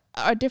posture,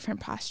 a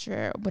different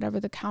posture, whatever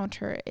the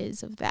counter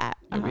is of that.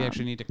 Yeah, we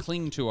actually need to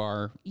cling to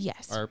our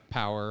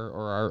power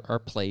or our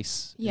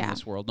place in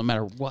this world, no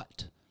matter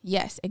what.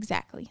 Yes,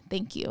 exactly.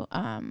 Thank you.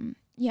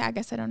 I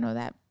guess I don't know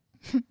that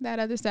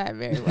other side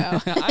very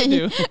well. I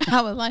do.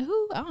 I was like,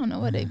 who? I don't know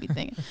what they'd be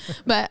thinking.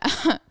 But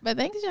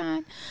thanks,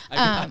 John. I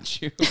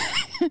got you.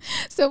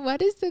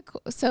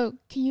 So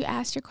can you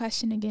ask your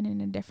question again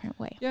in a different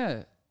way?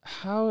 Yeah.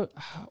 How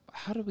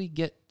do we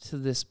get to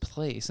this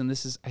place? And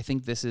I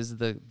think this is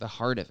the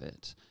heart of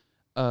it,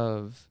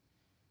 of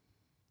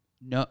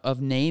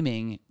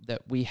naming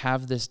that we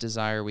have this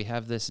desire, we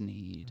have this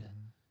need,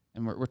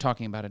 and we're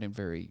talking about it in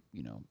very,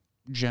 you know,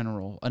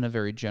 in a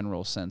very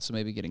general sense. So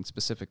maybe getting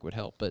specific would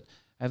help. But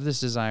I have this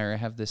desire, I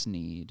have this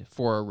need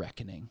for a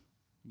reckoning.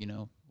 You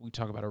know, we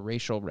talk about a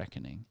racial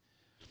reckoning.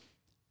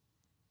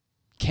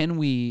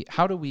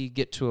 how do we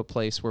get to a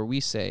place where we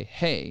say,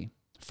 hey,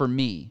 for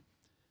me,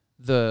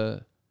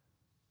 the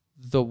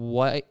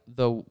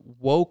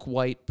woke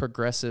white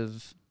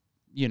progressive,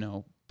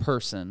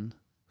 person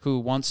who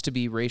wants to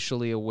be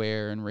racially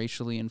aware and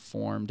racially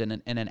informed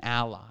and an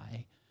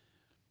ally,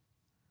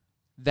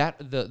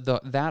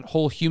 that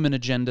whole human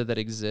agenda that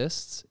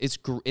exists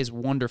is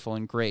wonderful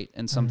and great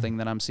and something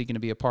that I'm seeking to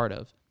be a part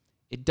of.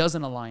 It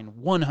doesn't align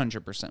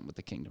 100% with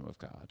the kingdom of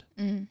God.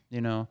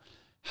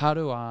 How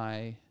do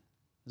I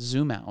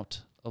zoom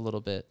out a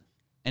little bit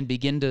and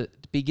begin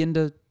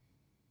to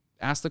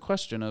ask the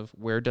question of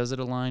where does it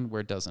align,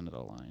 where doesn't it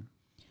align?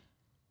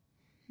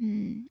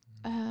 You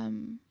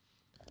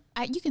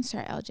can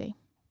start, LJ.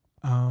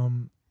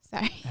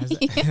 Sorry.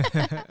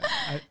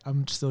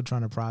 I'm still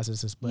trying to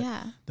process this, but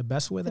the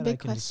best way that I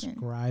can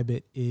describe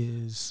it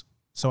is,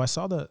 so I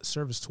saw the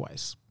service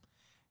twice,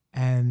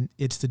 and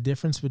it's the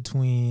difference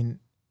between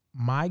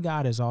my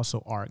God is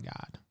also our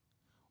God.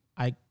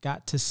 I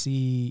got to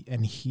see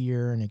and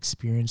hear and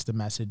experience the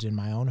message in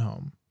my own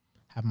home,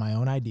 have my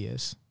own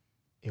ideas.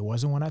 It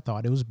wasn't what I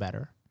thought, it was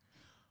better.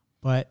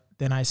 But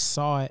then I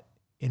saw it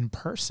in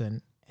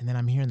person, and then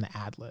I'm hearing the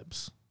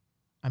ad-libs.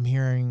 I'm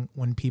hearing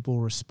when people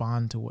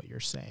respond to what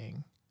you're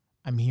saying.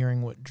 I'm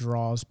hearing what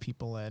draws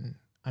people in.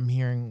 I'm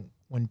hearing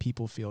when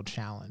people feel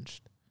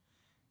challenged.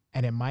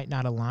 And it might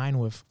not align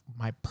with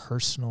my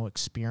personal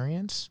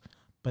experience,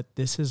 but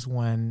this is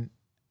when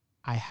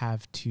I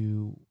have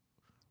to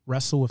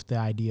wrestle with the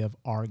idea of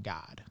our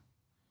God.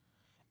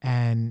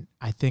 And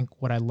I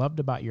think what I loved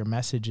about your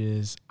message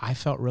is I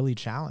felt really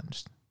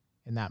challenged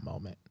in that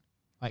moment.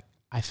 Like,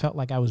 I felt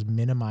like I was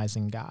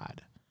minimizing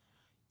God,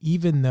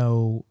 even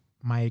though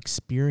my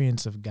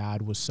experience of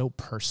God was so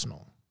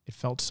personal. It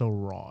felt so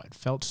raw. It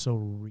felt so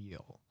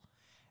real.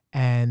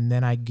 And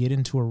then I get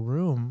into a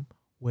room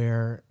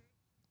where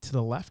to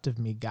the left of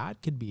me, God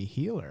could be a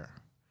healer.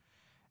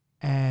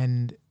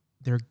 And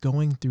they're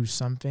going through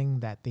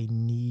something that they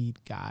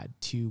need God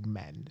to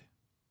mend.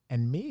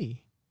 And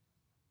me,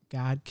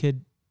 God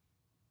could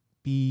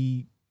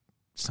be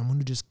someone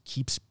who just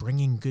keeps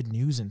bringing good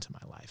news into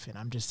my life. And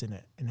I'm just in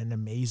an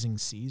amazing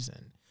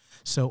season.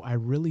 So I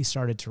really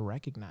started to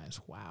recognize,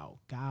 wow,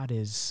 God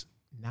is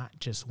not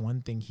just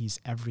one thing,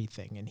 he's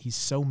everything, and he's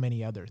so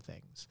many other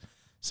things.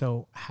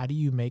 So how do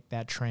you make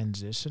that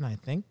transition? I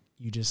think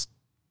you just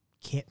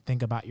can't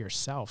think about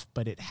yourself,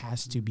 but it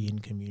has to be in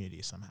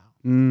community somehow.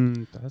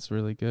 That's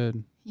really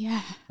good.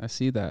 Yeah. I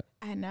see that.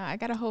 I know. I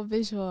got a whole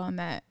visual on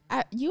that.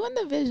 You and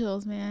the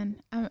visuals,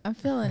 man. I'm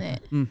feeling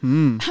it.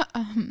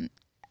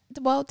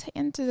 Well, to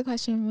answer the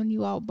question, when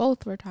you all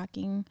both were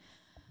talking,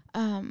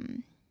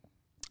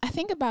 I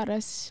think about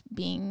us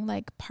being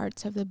like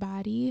parts of the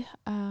body,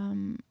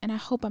 and I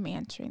hope I'm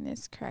answering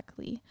this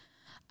correctly,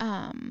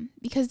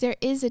 because there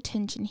is a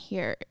tension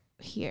here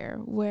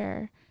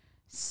where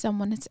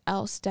someone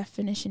else's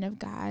definition of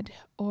God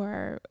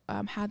or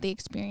how they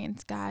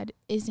experience God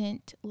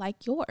isn't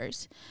like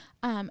yours,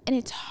 and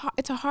it's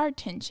a hard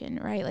tension,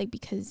 right? Like,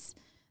 because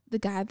the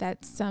God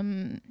that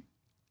some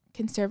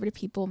conservative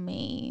people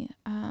may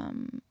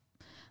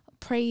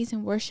praise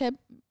and worship,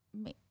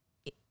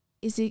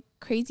 is it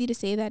crazy to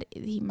say that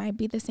he might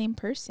be the same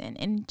person,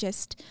 and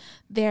just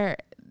their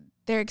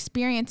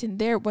experience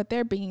and what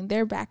they're being,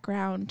 their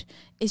background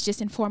is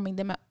just informing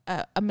them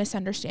a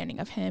misunderstanding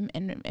of him,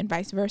 and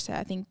vice versa.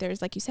 I think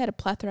there's, like you said, a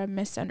plethora of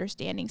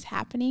misunderstandings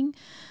happening,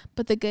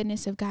 but the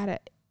goodness of God,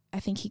 I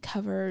think he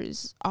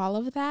covers all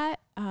of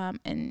that,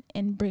 and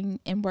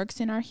works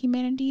in our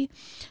humanity.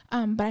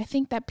 But I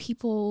think that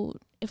people,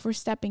 if I'm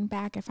stepping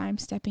back, I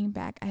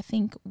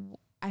think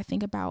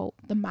about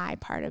the my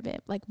part of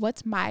it. Like,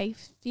 what's my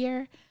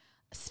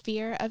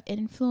sphere of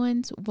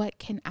influence? What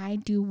can I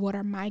do? What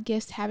are my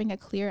gifts? Having a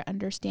clear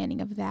understanding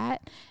of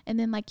that. And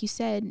then, like you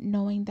said,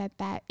 knowing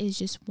that is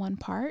just one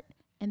part,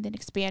 and then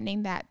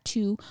expanding that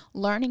to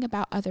learning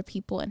about other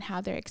people and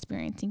how they're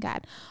experiencing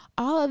God.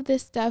 All of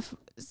this stuff,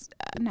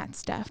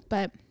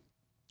 but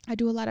I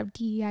do a lot of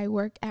DEI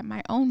work at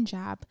my own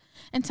job.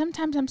 And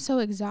sometimes I'm so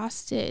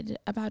exhausted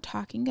about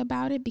talking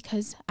about it,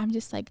 because I'm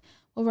just like,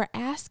 what we're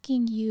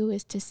asking you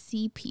is to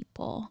see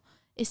people,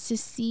 is to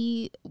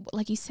see,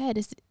 like you said,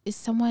 is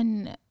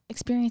someone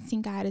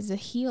experiencing God as a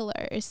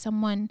healer? Is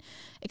someone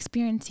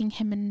experiencing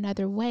him in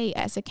another way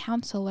as a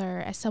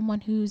counselor, as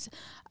someone who's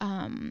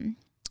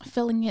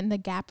filling in the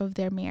gap of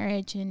their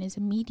marriage and is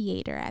a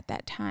mediator at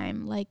that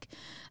time? Like,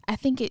 I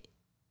think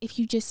if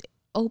you just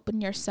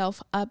open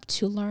yourself up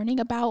to learning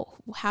about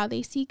how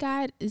they see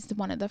God is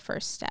one of the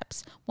first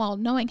steps. Well,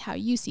 knowing how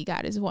you see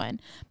God is one,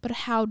 but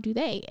how do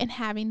they? And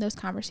having those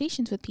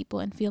conversations with people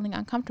and feeling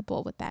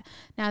uncomfortable with that.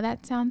 Now,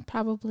 that sounds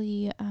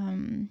probably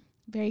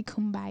very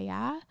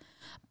kumbaya,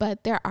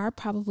 but there are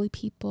probably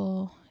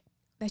people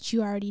that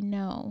you already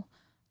know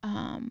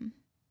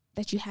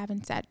that you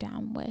haven't sat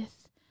down with.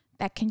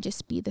 That can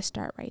just be the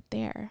start right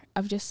there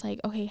of just like,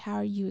 okay, how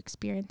are you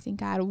experiencing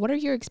God? What are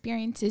your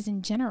experiences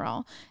in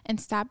general? And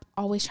stop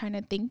always trying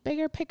to think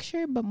bigger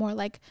picture, but more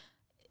like,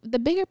 the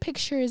bigger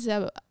picture is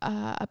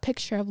a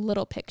picture of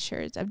little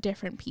pictures of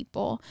different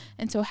people.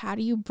 And so how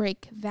do you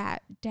break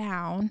that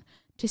down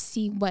to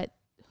see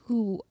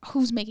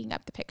who's making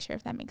up the picture,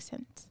 if that makes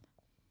sense?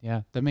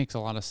 Yeah, that makes a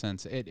lot of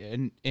sense.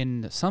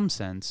 In some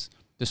sense,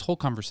 this whole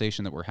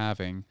conversation that we're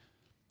having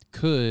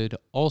could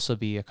also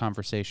be a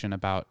conversation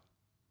about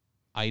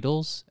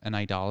idols and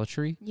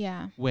idolatry.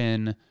 Yeah.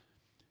 When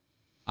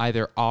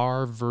either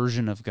our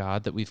version of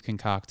God that we've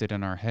concocted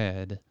in our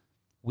head,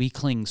 we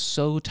cling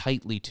so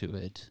tightly to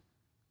it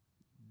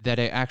that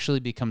it actually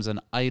becomes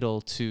an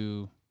idol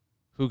to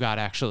who God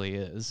actually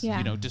is,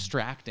 Yeah.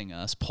 distracting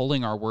us,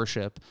 pulling our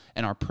worship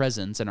and our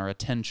presence and our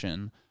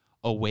attention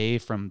away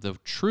from the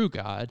true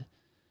God.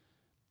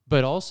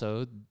 But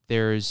also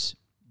there's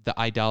the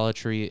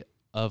idolatry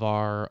of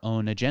our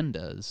own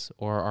agendas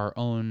or our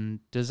own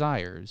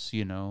desires,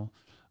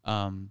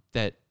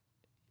 that,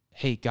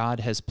 hey, God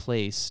has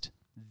placed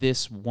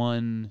this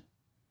one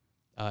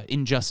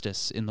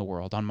injustice in the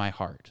world on my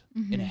heart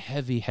in a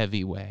heavy,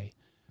 heavy way.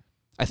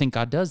 I think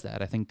God does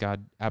that. I think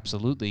God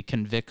absolutely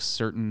convicts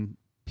certain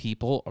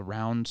people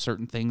around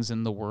certain things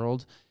in the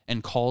world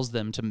and calls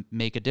them to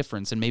make a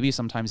difference, and maybe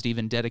sometimes to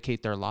even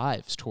dedicate their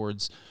lives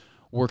towards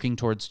working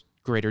towards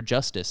greater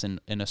justice in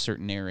a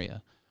certain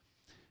area.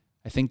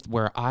 I think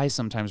where I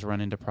sometimes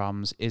run into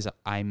problems is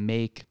I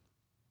make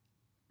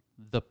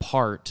the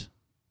part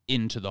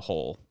into the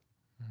whole.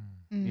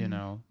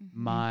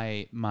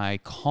 My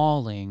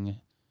calling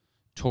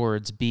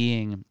towards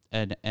being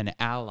an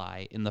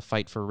ally in the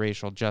fight for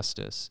racial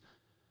justice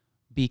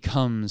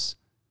becomes,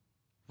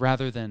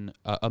 rather than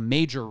a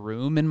major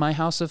room in my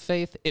house of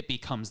faith, it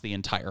becomes the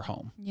entire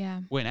home.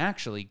 Yeah. When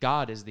actually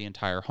God is the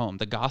entire home.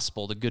 The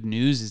gospel, the good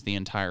news is the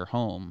entire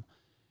home.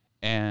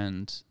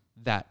 And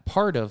that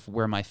part of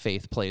where my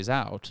faith plays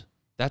out,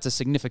 that's a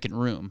significant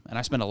room. And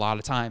I spend a lot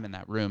of time in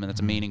that room, and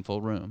it's a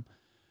meaningful room.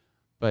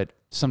 But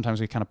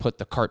sometimes we kind of put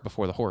the cart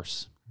before the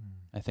horse,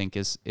 I think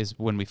is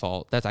when we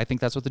fall. I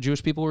think that's what the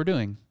Jewish people were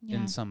doing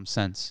in some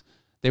sense.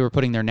 They were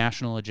putting their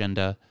national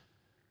agenda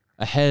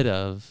ahead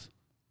of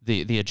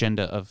the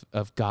agenda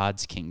of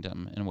God's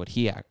kingdom and what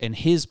and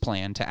his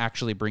plan to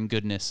actually bring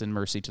goodness and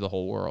mercy to the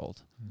whole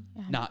world,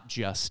 not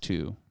just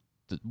to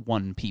the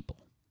one people.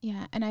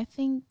 Yeah, and I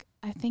think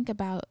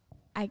about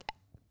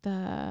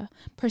the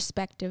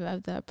perspective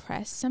of the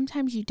oppressed.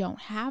 Sometimes you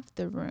don't have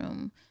the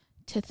room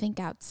to think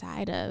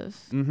outside of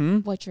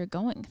what you're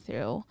going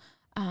through,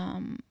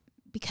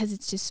 because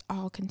it's just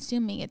all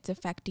consuming. It's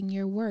affecting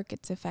your work.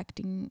 It's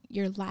affecting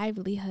your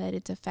livelihood.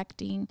 It's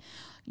affecting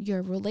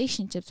your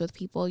relationships with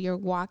people. You're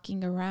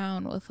walking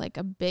around with like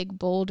a big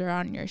boulder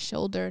on your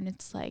shoulder, and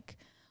it's like,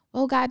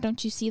 oh God,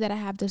 don't you see that I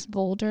have this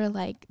boulder?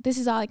 Like, this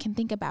is all I can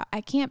think about.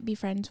 I can't be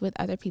friends with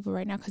other people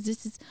right now because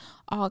this is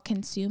all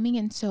consuming.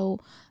 And so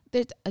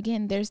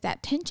there's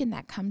that tension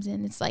that comes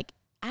in. It's like,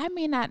 I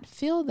may not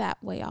feel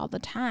that way all the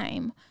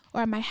time,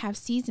 or I might have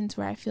seasons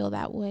where I feel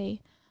that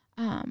way.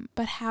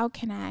 But how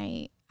can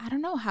I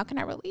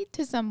relate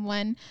to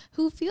someone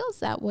who feels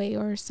that way,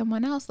 or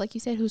someone else, like you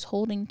said, who's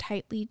holding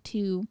tightly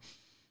to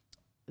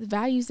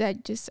values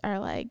that just are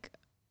like,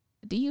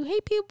 do you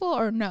hate people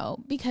or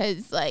no?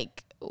 Because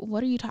like,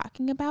 what are you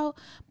talking about?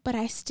 But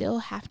I still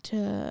have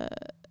to,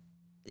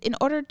 in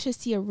order to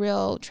see a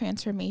real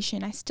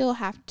transformation, I still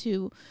have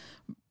to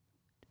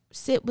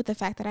sit with the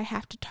fact that I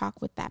have to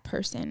talk with that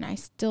person. I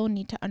still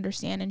need to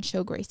understand and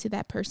show grace to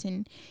that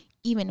person,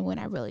 even when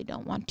I really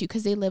don't want to,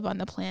 because they live on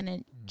the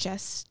planet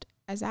just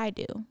as I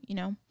do,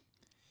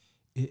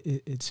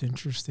 It's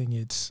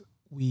interesting.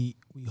 We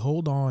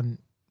hold on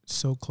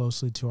so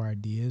closely to our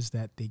ideas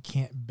that they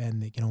can't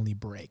bend, they can only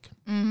break.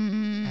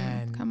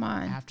 And come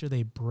on. After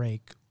they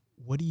break,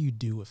 what do you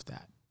do with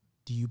that?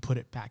 Do you put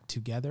it back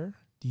together?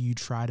 Do you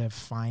try to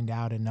find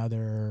out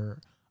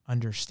another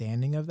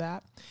understanding of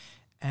that?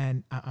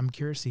 And I'm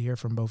curious to hear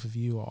from both of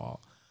you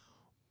all.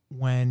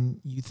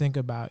 When you think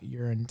about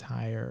your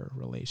entire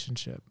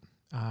relationship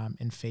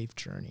and faith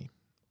journey,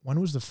 when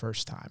was the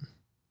first time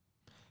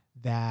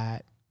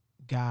that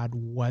God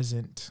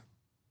wasn't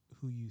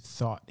who you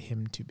thought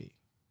him to be?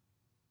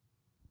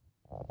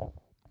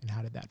 And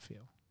how did that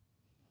feel?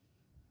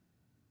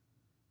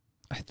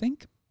 I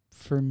think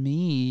for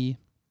me,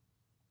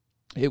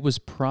 it was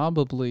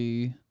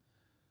probably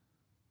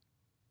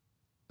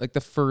like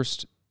the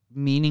first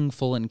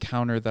meaningful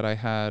encounter that I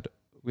had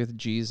with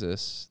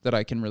Jesus that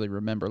I can really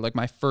remember. Like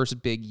my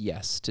first big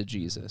yes to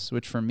Jesus,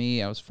 which for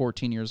me, I was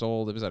 14 years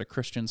old. It was at a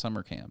Christian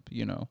summer camp,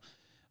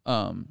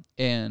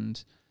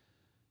 and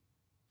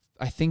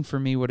I think for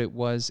me what it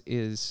was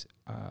is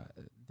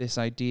this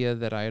idea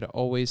that I had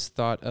always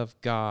thought of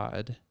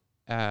God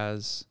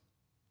as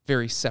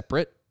very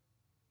separate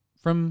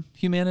from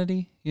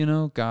humanity.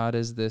 God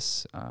is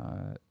this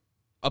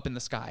up in the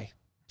sky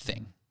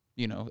thing,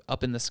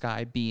 up in the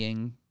sky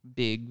being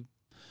big.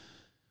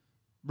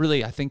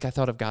 Really, I think I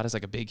thought of God as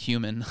like a big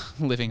human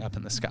living up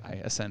in the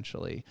sky,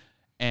 essentially.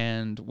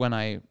 And when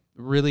I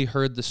really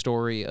heard the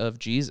story of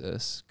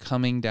Jesus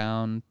coming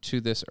down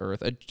to this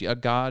earth, a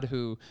God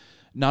who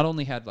not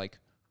only had like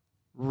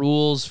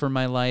rules for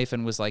my life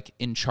and was like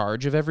in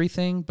charge of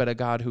everything, but a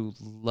God who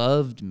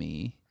loved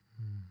me,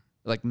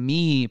 like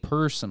me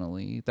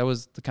personally. That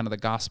was the kind of the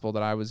gospel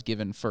that I was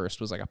given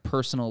first, was like a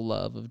personal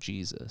love of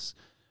Jesus.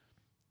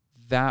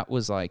 That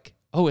was like,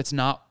 oh, it's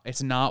not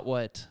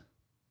what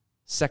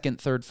second,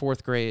 third,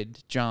 fourth grade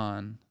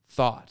John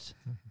thought.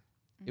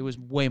 It was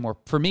way more,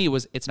 for me,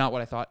 it's not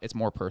what I thought, it's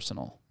more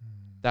personal.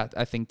 That,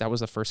 I think that was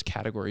the first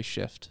category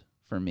shift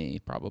for me,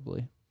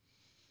 probably.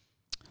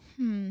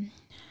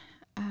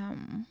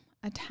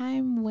 A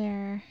time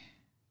where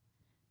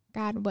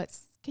God,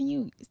 can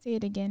you say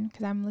it again?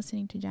 Because I'm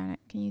listening to John.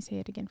 Can you say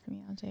it again for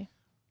me, LJ?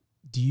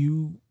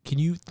 Can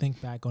you think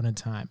back on a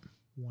time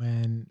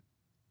when,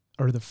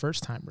 or the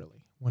first time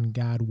really, when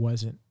God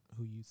wasn't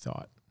who you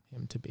thought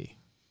him to be?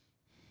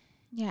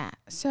 Yeah.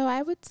 So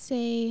I would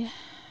say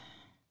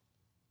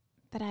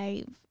that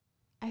I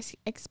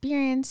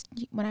experienced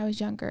when I was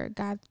younger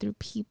God through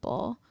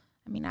people.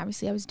 I mean,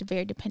 obviously I was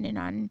very dependent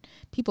on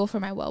people for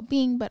my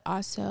well-being, but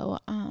also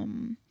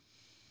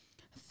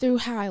through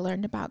how I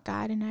learned about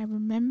God. And I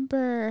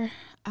remember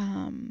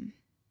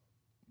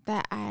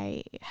that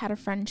I had a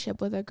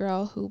friendship with a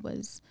girl who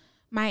was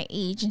my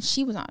age, and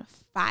she was on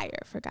fire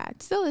for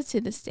God. Still is to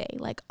this day,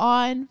 like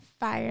on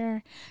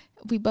fire.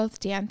 We both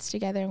danced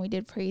together and we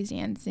did praise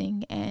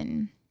dancing,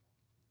 and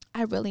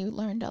I really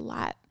learned a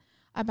lot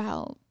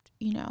about,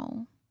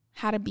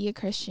 how to be a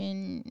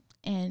Christian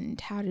and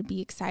how to be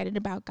excited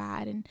about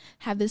God and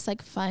have this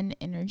like fun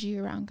energy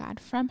around God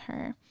from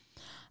her.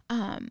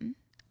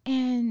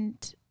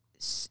 And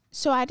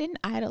so I didn't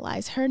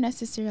idolize her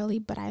necessarily,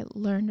 but I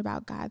learned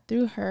about God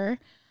through her.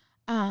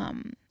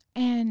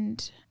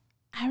 And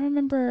I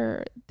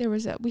remember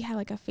we had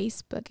like a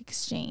Facebook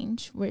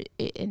exchange where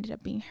it ended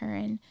up being her,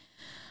 and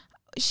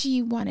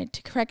she wanted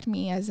to correct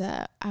me I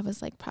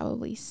was like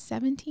probably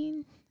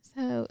 16,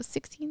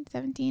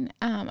 17,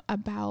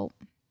 about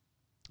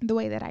the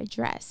way that I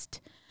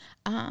dressed.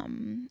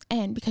 And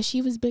because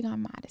she was big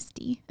on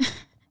modesty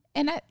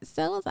and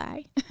so was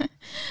I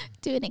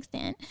to an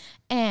extent.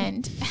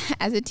 And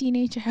as a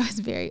teenager, I was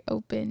very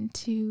open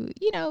to,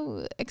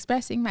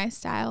 expressing my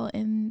style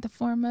in the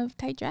form of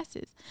tight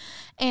dresses.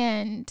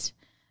 And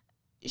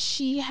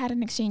she had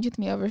an exchange with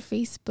me over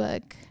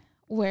Facebook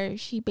where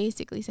she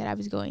basically said I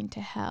was going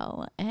to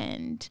hell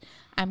and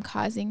I'm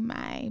causing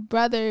my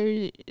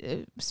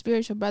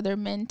spiritual brother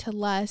men to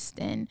lust,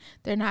 and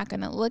they're not going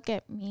to look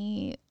at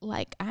me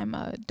like I'm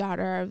a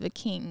daughter of a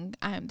king.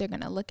 They're going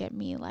to look at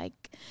me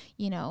like,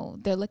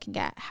 they're looking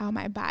at how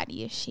my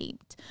body is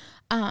shaped.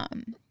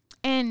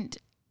 And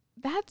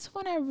that's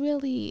when I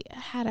really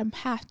had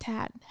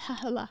can't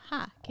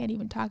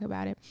even talk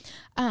about it.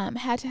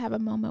 Had to have a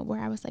moment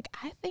where I was like,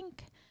 I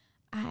think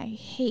I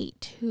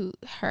hate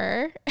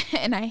her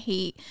and I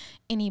hate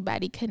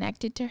anybody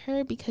connected to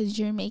her because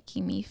you're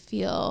making me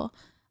feel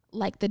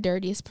like the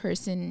dirtiest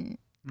person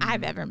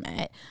I've ever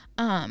met.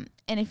 And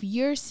if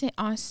you're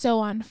so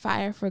on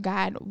fire for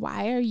God,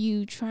 why are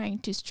you trying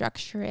to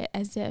structure it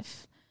as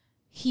if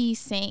he's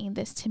saying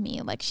this to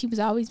me? Like, she was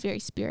always very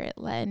spirit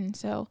led. And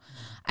so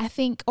I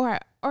think, or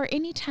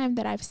any time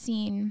that I've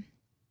seen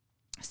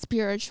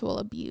spiritual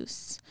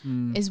abuse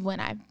is when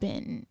I've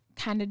been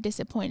kind of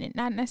disappointed,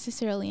 not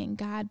necessarily in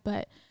God,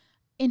 but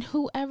in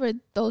whoever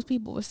those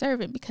people were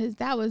serving, because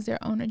that was their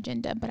own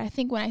agenda. But I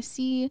think when I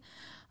see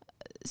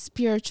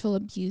spiritual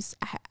abuse,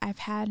 I've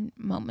had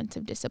moments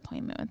of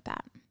disappointment with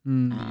that.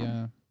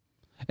 Yeah.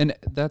 And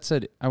that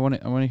said, I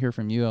want to hear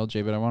from you,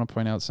 LJ, but I want to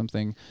point out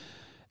something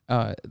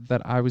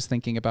that I was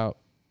thinking about,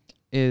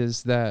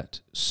 is that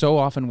so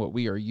often what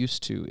we are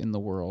used to in the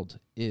world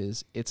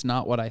is it's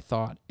not what I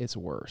thought, it's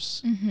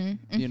worse.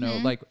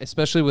 Like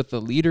especially with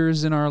the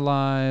leaders in our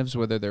lives,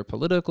 whether they're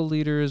political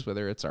leaders,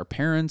 whether it's our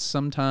parents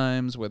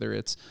sometimes, whether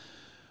it's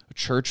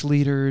church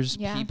leaders,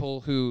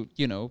 people who,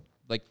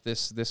 like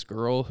this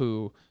girl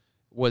who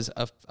was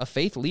a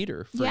faith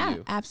leader for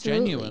you.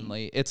 Absolutely.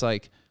 Genuinely. It's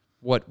like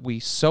what we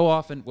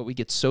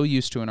get so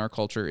used to in our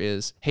culture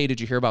is, hey,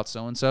 did you hear about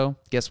so-and-so?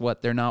 Guess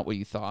what? They're not what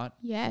you thought.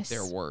 Yes.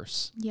 They're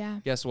worse.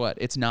 Yeah. Guess what?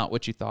 It's not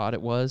what you thought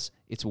it was.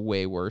 It's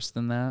way worse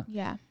than that.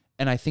 Yeah.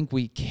 And I think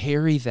we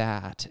carry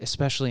that,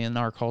 especially in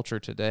our culture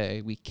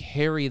today, we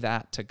carry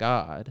that to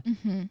God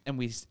and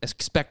we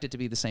expect it to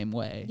be the same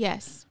way.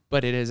 Yes.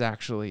 But it is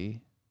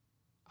actually,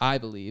 I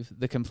believe,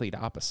 the complete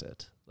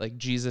opposite. Like,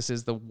 Jesus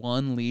is the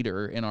one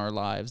leader in our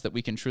lives that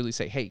we can truly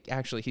say, hey,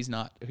 actually, he's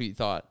not who you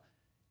thought.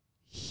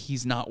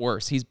 He's not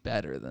worse. He's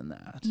better than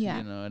that. Yeah.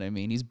 You know what I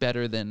mean? He's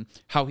better than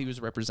how he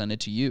was represented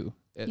to you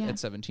at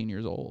 17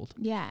 years old.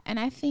 Yeah. And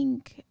I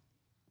think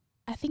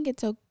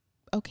it's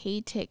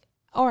okay to,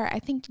 or I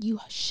think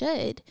you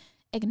should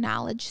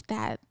acknowledge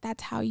that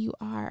that's how you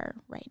are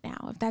right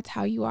now. If that's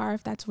how you are,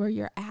 if that's where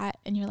you're at,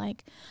 and you're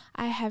like,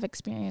 I have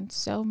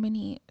experienced so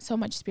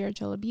much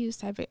spiritual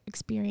abuse. I've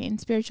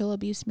experienced spiritual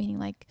abuse, meaning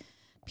like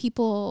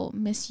people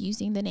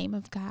misusing the name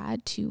of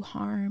God to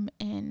harm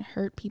and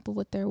hurt people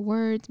with their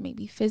words,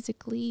 maybe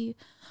physically.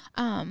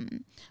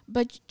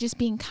 But just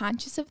being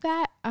conscious of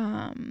that,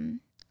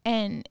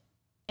 and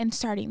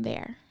starting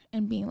there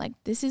and being like,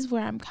 this is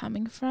where I'm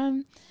coming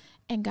from.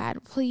 And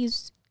God,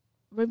 please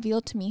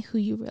reveal to me who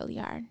you really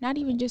are. Not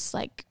even just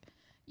like,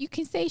 you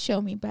can say,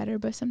 show me better,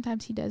 but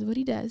sometimes he does what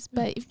he does.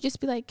 But if just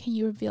be like, can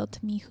you reveal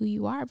to me who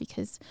you are?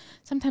 Because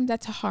sometimes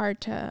that's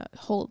hard to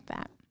hold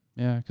that.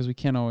 Yeah, because we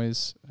can't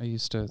always, I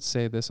used to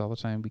say this all the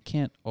time, we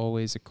can't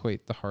always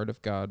equate the heart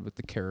of God with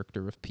the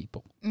character of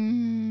people.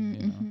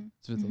 Mm-hmm.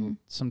 You know, so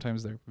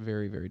sometimes they're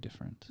very, very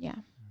different. Yeah.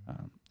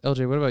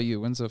 LJ, what about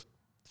you? When's the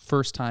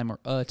first time or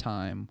a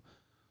time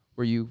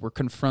where you were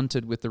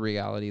confronted with the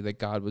reality that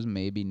God was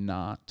maybe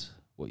not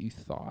what you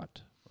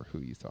thought or who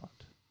you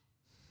thought?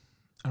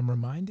 I'm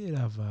reminded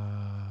of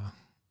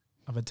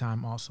a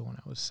time also when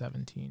I was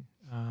 17.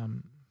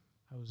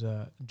 I was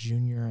a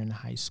junior in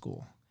high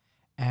school,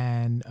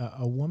 and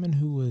a woman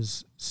who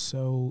was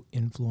so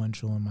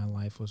influential in my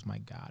life was my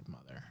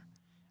godmother.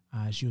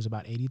 She was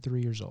about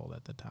 83 years old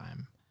at the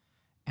time,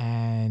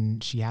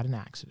 and she had an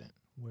accident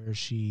where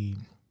she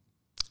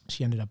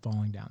ended up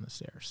falling down the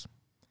stairs.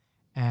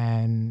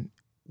 And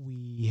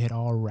we had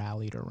all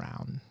rallied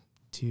around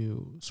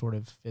to sort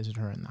of visit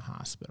her in the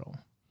hospital.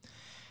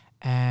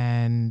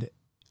 And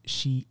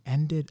she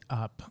ended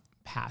up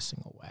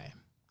passing away.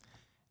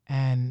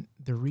 And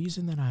the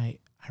reason that I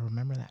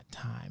remember that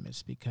time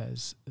is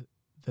because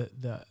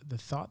the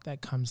thought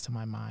that comes to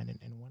my mind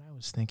and what I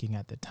was thinking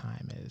at the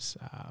time is,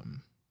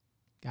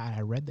 God,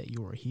 I read that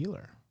you were a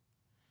healer.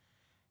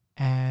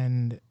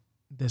 And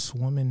this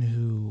woman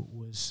who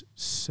was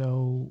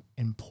so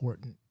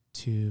important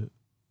to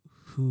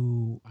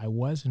who I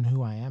was and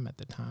who I am at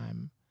the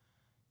time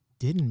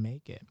didn't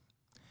make it.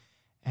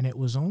 And it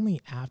was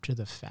only after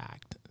the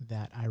fact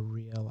that I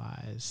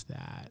realized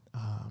that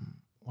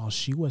while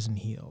she wasn't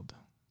healed,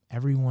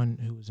 everyone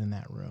who was in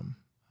that room,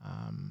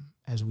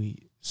 as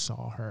we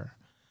saw her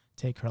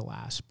take her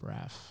last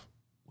breath,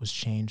 was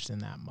changed in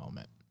that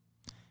moment.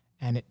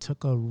 And it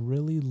took a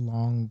really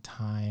long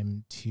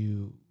time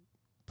to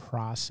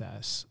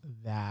process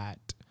that.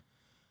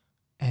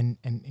 And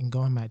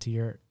going back to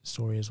your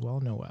story as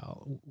well,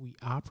 Noelle, we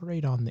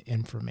operate on the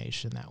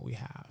information that we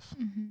have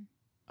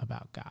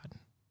about God.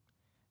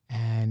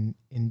 And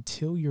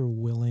until you're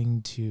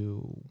willing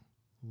to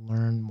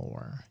learn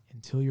more,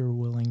 until you're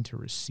willing to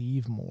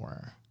receive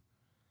more,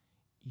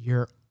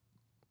 you're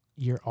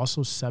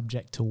also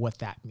subject to what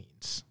that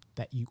means,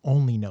 that you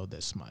only know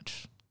this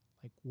much.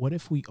 Like, what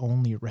if we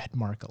only read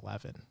Mark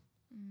 11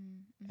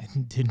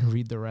 and didn't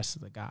read the rest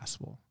of the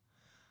gospel?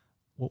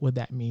 What would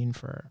that mean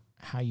for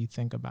how you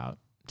think about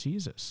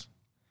Jesus?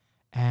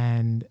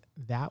 And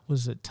that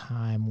was a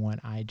time when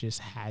I just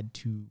had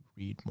to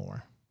read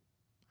more.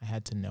 I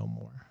had to know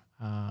more.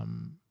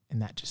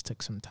 And that just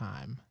took some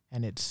time.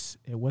 And it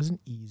wasn't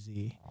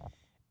easy.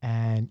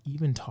 And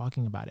even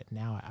talking about it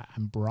now,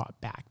 I'm brought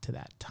back to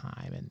that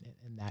time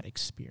and that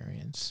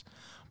experience.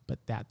 But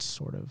that's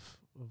sort of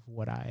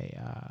what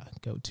I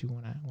go to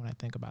when I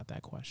think about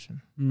that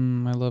question.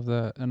 I love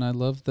that. And I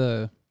love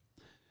that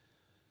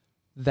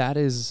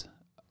is,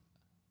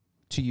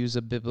 to use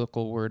a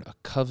biblical word, a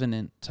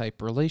covenant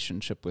type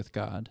relationship with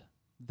God,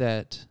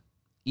 that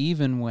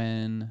even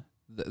when,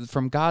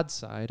 from God's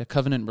side, a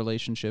covenant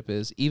relationship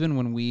is, even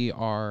when we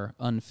are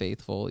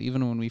unfaithful,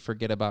 even when we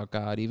forget about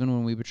God, even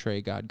when we betray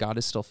God, God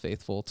is still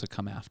faithful to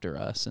come after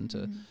us and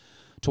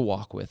to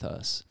walk with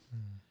us.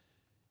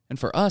 And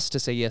for us to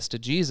say yes to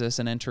Jesus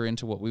and enter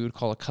into what we would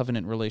call a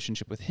covenant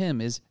relationship with him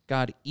is,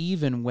 God,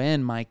 even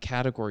when my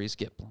categories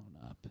get blown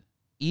up,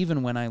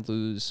 even when I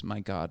lose my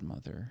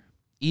godmother,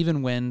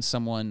 even when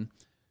someone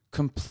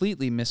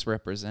completely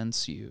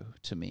misrepresents you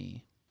to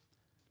me,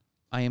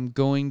 I am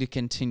going to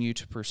continue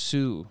to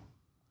pursue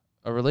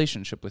a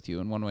relationship with you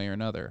in one way or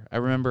another. I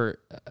remember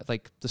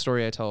like the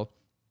story I tell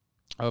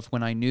of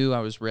when I knew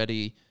I was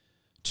ready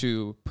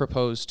to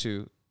propose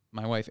to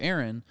my wife,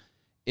 Erin.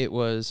 I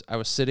was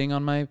sitting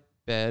on my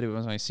bed. It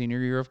was my senior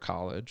year of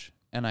college.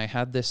 And I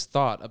had this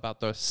thought about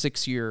the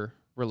 6-year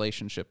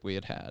relationship we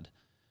had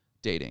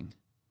dating,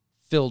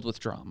 filled with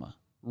drama,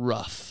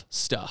 rough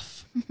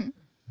stuff,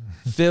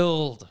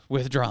 filled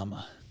with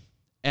drama.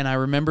 And I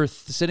remember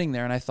sitting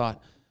there and I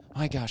thought,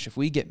 my gosh, if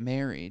we get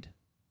married,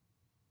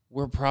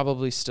 we're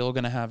probably still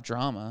going to have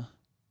drama.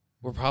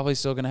 We're probably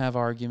still going to have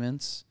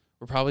arguments.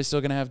 We're probably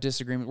still going to have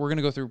disagreement. We're going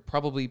to go through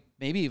probably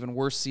maybe even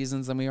worse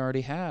seasons than we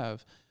already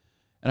have.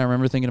 And I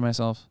remember thinking to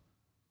myself,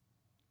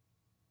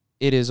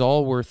 it is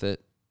all worth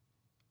it,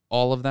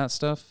 all of that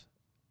stuff,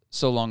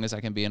 so long as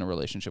I can be in a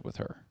relationship with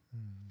her.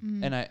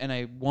 And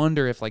I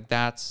wonder if like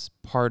that's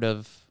part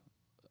of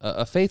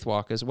a faith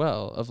walk as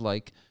well, of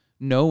like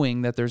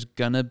knowing that there's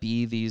gonna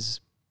be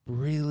these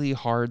really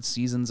hard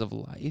seasons of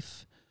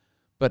life,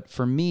 but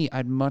for me,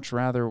 I'd much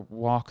rather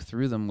walk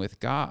through them with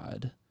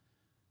God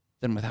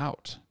than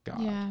without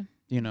God. Yeah.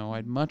 You know,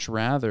 I'd much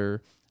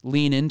rather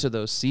lean into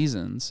those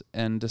seasons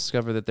and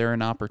discover that they're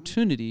an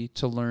opportunity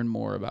to learn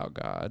more about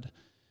God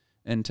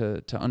and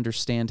to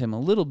understand him a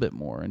little bit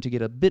more and to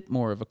get a bit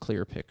more of a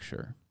clear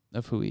picture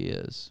of who he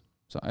is.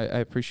 So I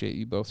appreciate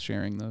you both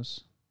sharing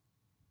those.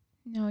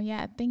 No,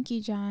 yeah. Thank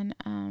you, John,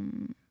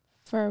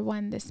 for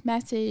this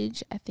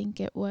message. I think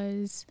it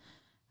was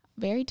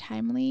very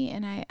timely,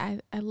 and I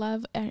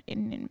love,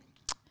 and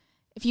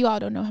if you all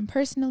don't know him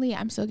personally,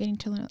 I'm still getting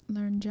to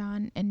learn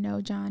John and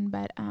know John,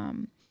 but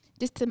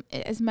just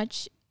as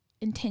much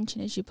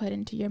intention as you put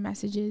into your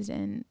messages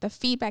and the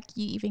feedback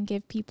you even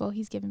give people.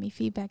 He's given me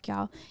feedback,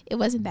 y'all. It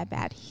wasn't that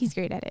bad. He's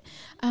great at it.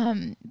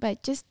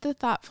 But just the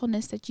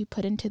thoughtfulness that you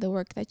put into the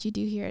work that you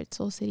do here at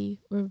Soul City,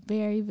 we're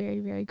very, very,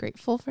 very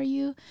grateful for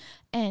you.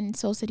 And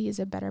Soul City is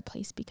a better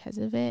place because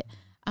of it.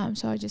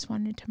 So I just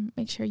wanted to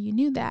make sure you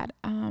knew that.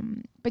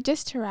 But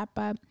just to wrap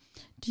up,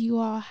 do you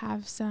all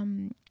have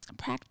some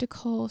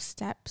practical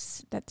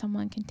steps that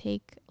someone can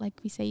take, like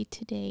we say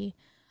today,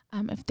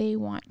 if they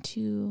want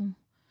to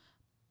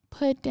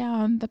put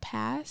down the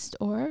past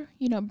or,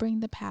 bring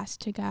the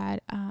past to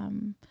God,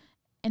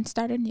 and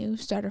start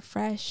a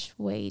fresh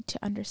way to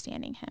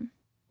understanding him?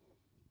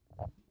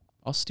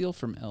 I'll steal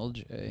from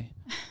LJ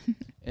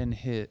and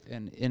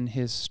in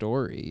his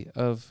story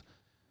of,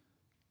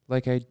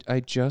 like, I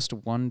just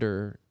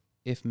wonder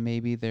if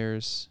maybe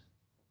there's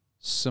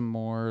some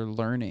more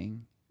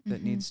learning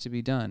that needs to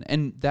be done.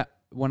 And that,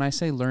 when I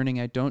say learning,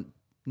 I don't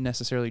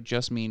necessarily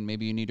just mean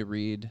maybe you need to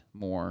read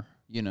more,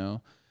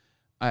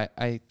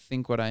 I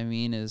think what I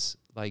mean is,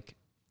 like,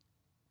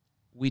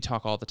 we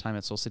talk all the time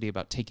at Soul City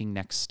about taking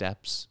next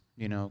steps,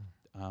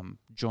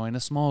 join a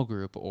small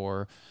group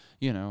or,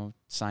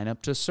 sign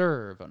up to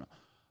serve. And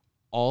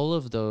all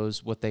of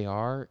those, what they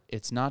are,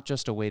 it's not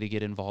just a way to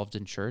get involved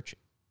in church.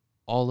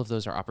 All of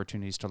those are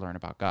opportunities to learn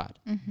about God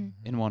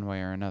in one way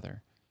or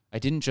another. I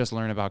didn't just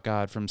learn about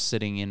God from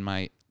sitting in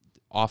my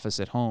office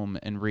at home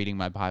and reading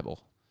my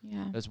Bible.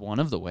 Yeah. That's one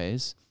of the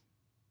ways.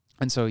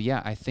 And so,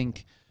 I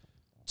think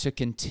to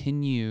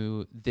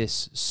continue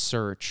this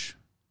search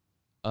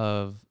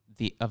of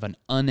an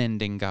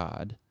unending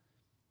God,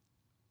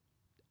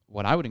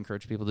 what I would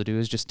encourage people to do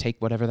is just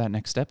take whatever that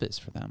next step is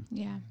for them.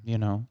 Yeah.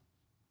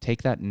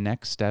 Take that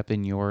next step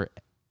in your,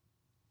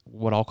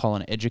 what I'll call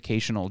an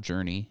educational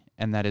journey.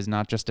 And that is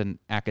not just an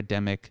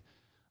academic,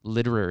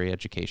 literary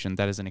education.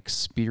 That is an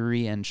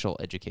experiential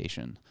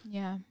education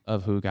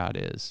of who God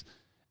is.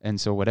 And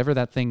so whatever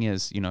that thing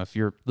is, if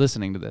you're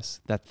listening to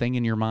this, that thing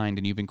in your mind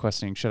and you've been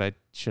questioning, should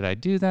I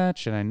do that?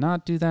 Should I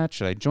not do that?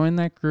 Should I join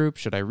that group?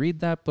 Should I read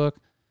that book?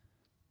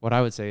 What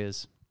I would say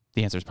is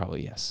the answer is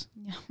probably yes.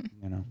 Yeah.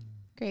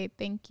 Great.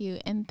 Thank you.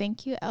 And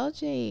thank you,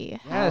 LJ.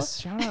 Yes.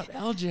 Shout out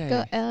LJ.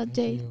 Go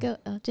LJ. Go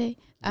LJ.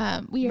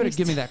 You better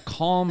give me that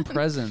calm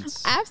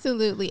presence.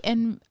 Absolutely.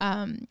 And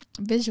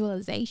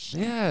visualization.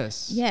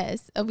 Yes.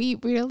 Yes. We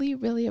really,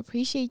 really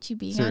appreciate you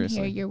being on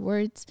here. Your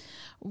words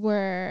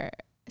were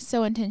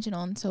so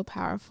intentional and so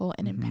powerful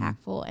and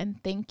impactful.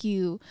 And thank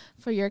you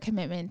for your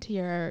commitment to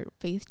your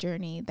faith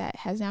journey that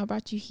has now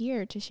brought you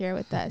here to share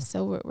with us.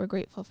 So we're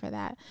grateful for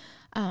that.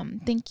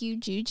 Thank you,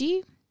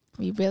 Juji.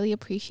 We really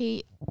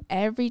appreciate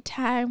every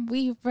time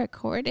we've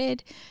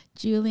recorded.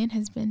 Julian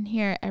has been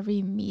here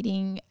every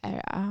meeting.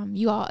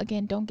 You all,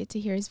 again, don't get to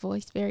hear his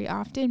voice very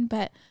often,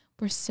 but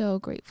we're so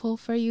grateful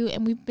for you.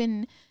 And we've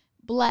been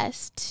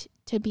blessed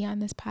to be on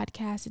this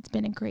podcast. It's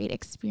been a great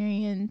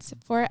experience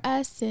for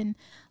us. And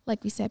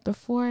like we said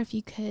before, if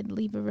you could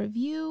leave a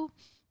review,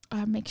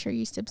 make sure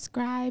you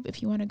subscribe.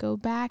 If you want to go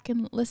back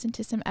and listen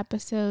to some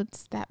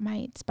episodes that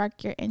might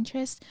spark your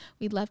interest,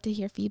 we'd love to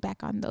hear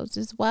feedback on those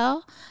as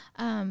well.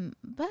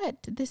 But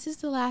this is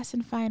the last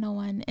and final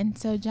one. And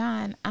so,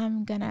 John,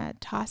 I'm going to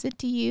toss it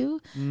to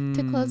you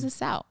to close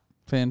us out.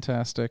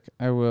 Fantastic.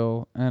 I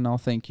will. And I'll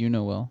thank you,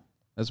 Noel,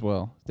 as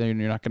well. Then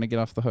you're not going to get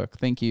off the hook.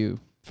 Thank you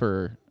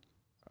for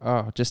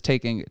just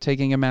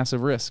taking a massive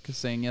risk,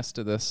 saying yes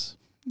to this.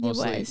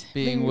 Mostly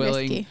being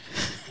willing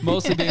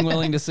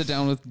to sit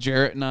down with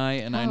Jarrett and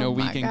I know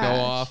we can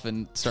go off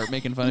and start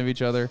making fun of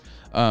each other.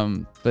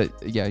 But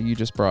yeah, you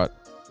just brought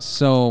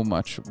so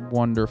much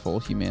wonderful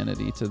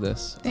humanity to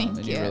this. Thank you.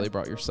 And you really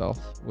brought yourself,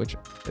 which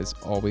is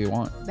all we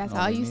want. That's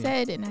all you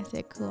said. And I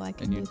said, cool, I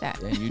can do that.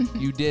 And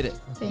you did it.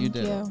 Thank you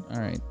did it. All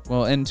right.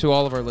 Well, and to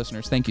all of our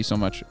listeners, thank you so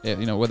much.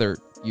 Whether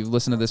you've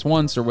listened to this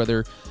once or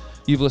whether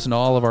you've listened to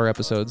all of our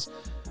episodes,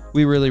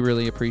 we really,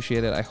 really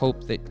appreciate it. I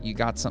hope that you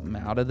got something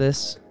out of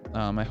this.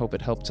 I hope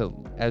it helped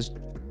as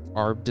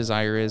our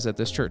desire is at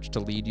this church, to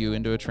lead you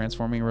into a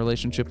transforming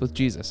relationship with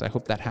Jesus. I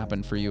hope that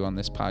happened for you on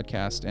this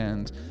podcast.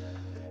 And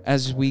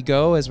as we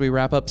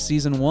wrap up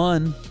season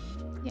 1,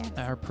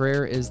 our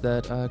prayer is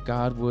that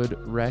God would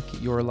wreck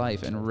your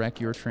life and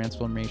wreck your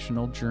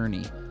transformational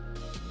journey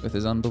with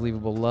his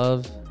unbelievable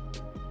love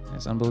and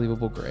his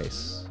unbelievable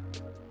grace.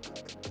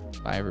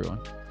 Bye, everyone.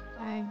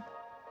 Bye.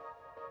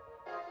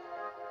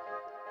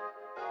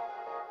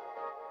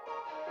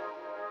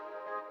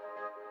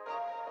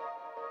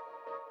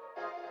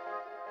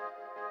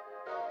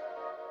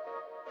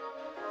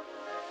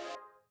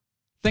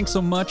 Thanks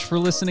so much for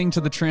listening to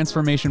the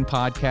Transformation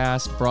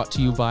Podcast, brought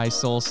to you by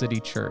Soul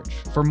City Church.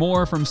 For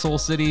more from Soul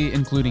City,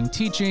 including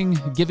teaching,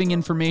 giving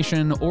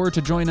information, or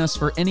to join us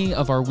for any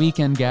of our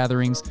weekend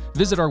gatherings,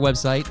 visit our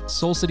website,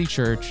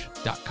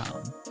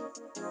 soulcitychurch.com.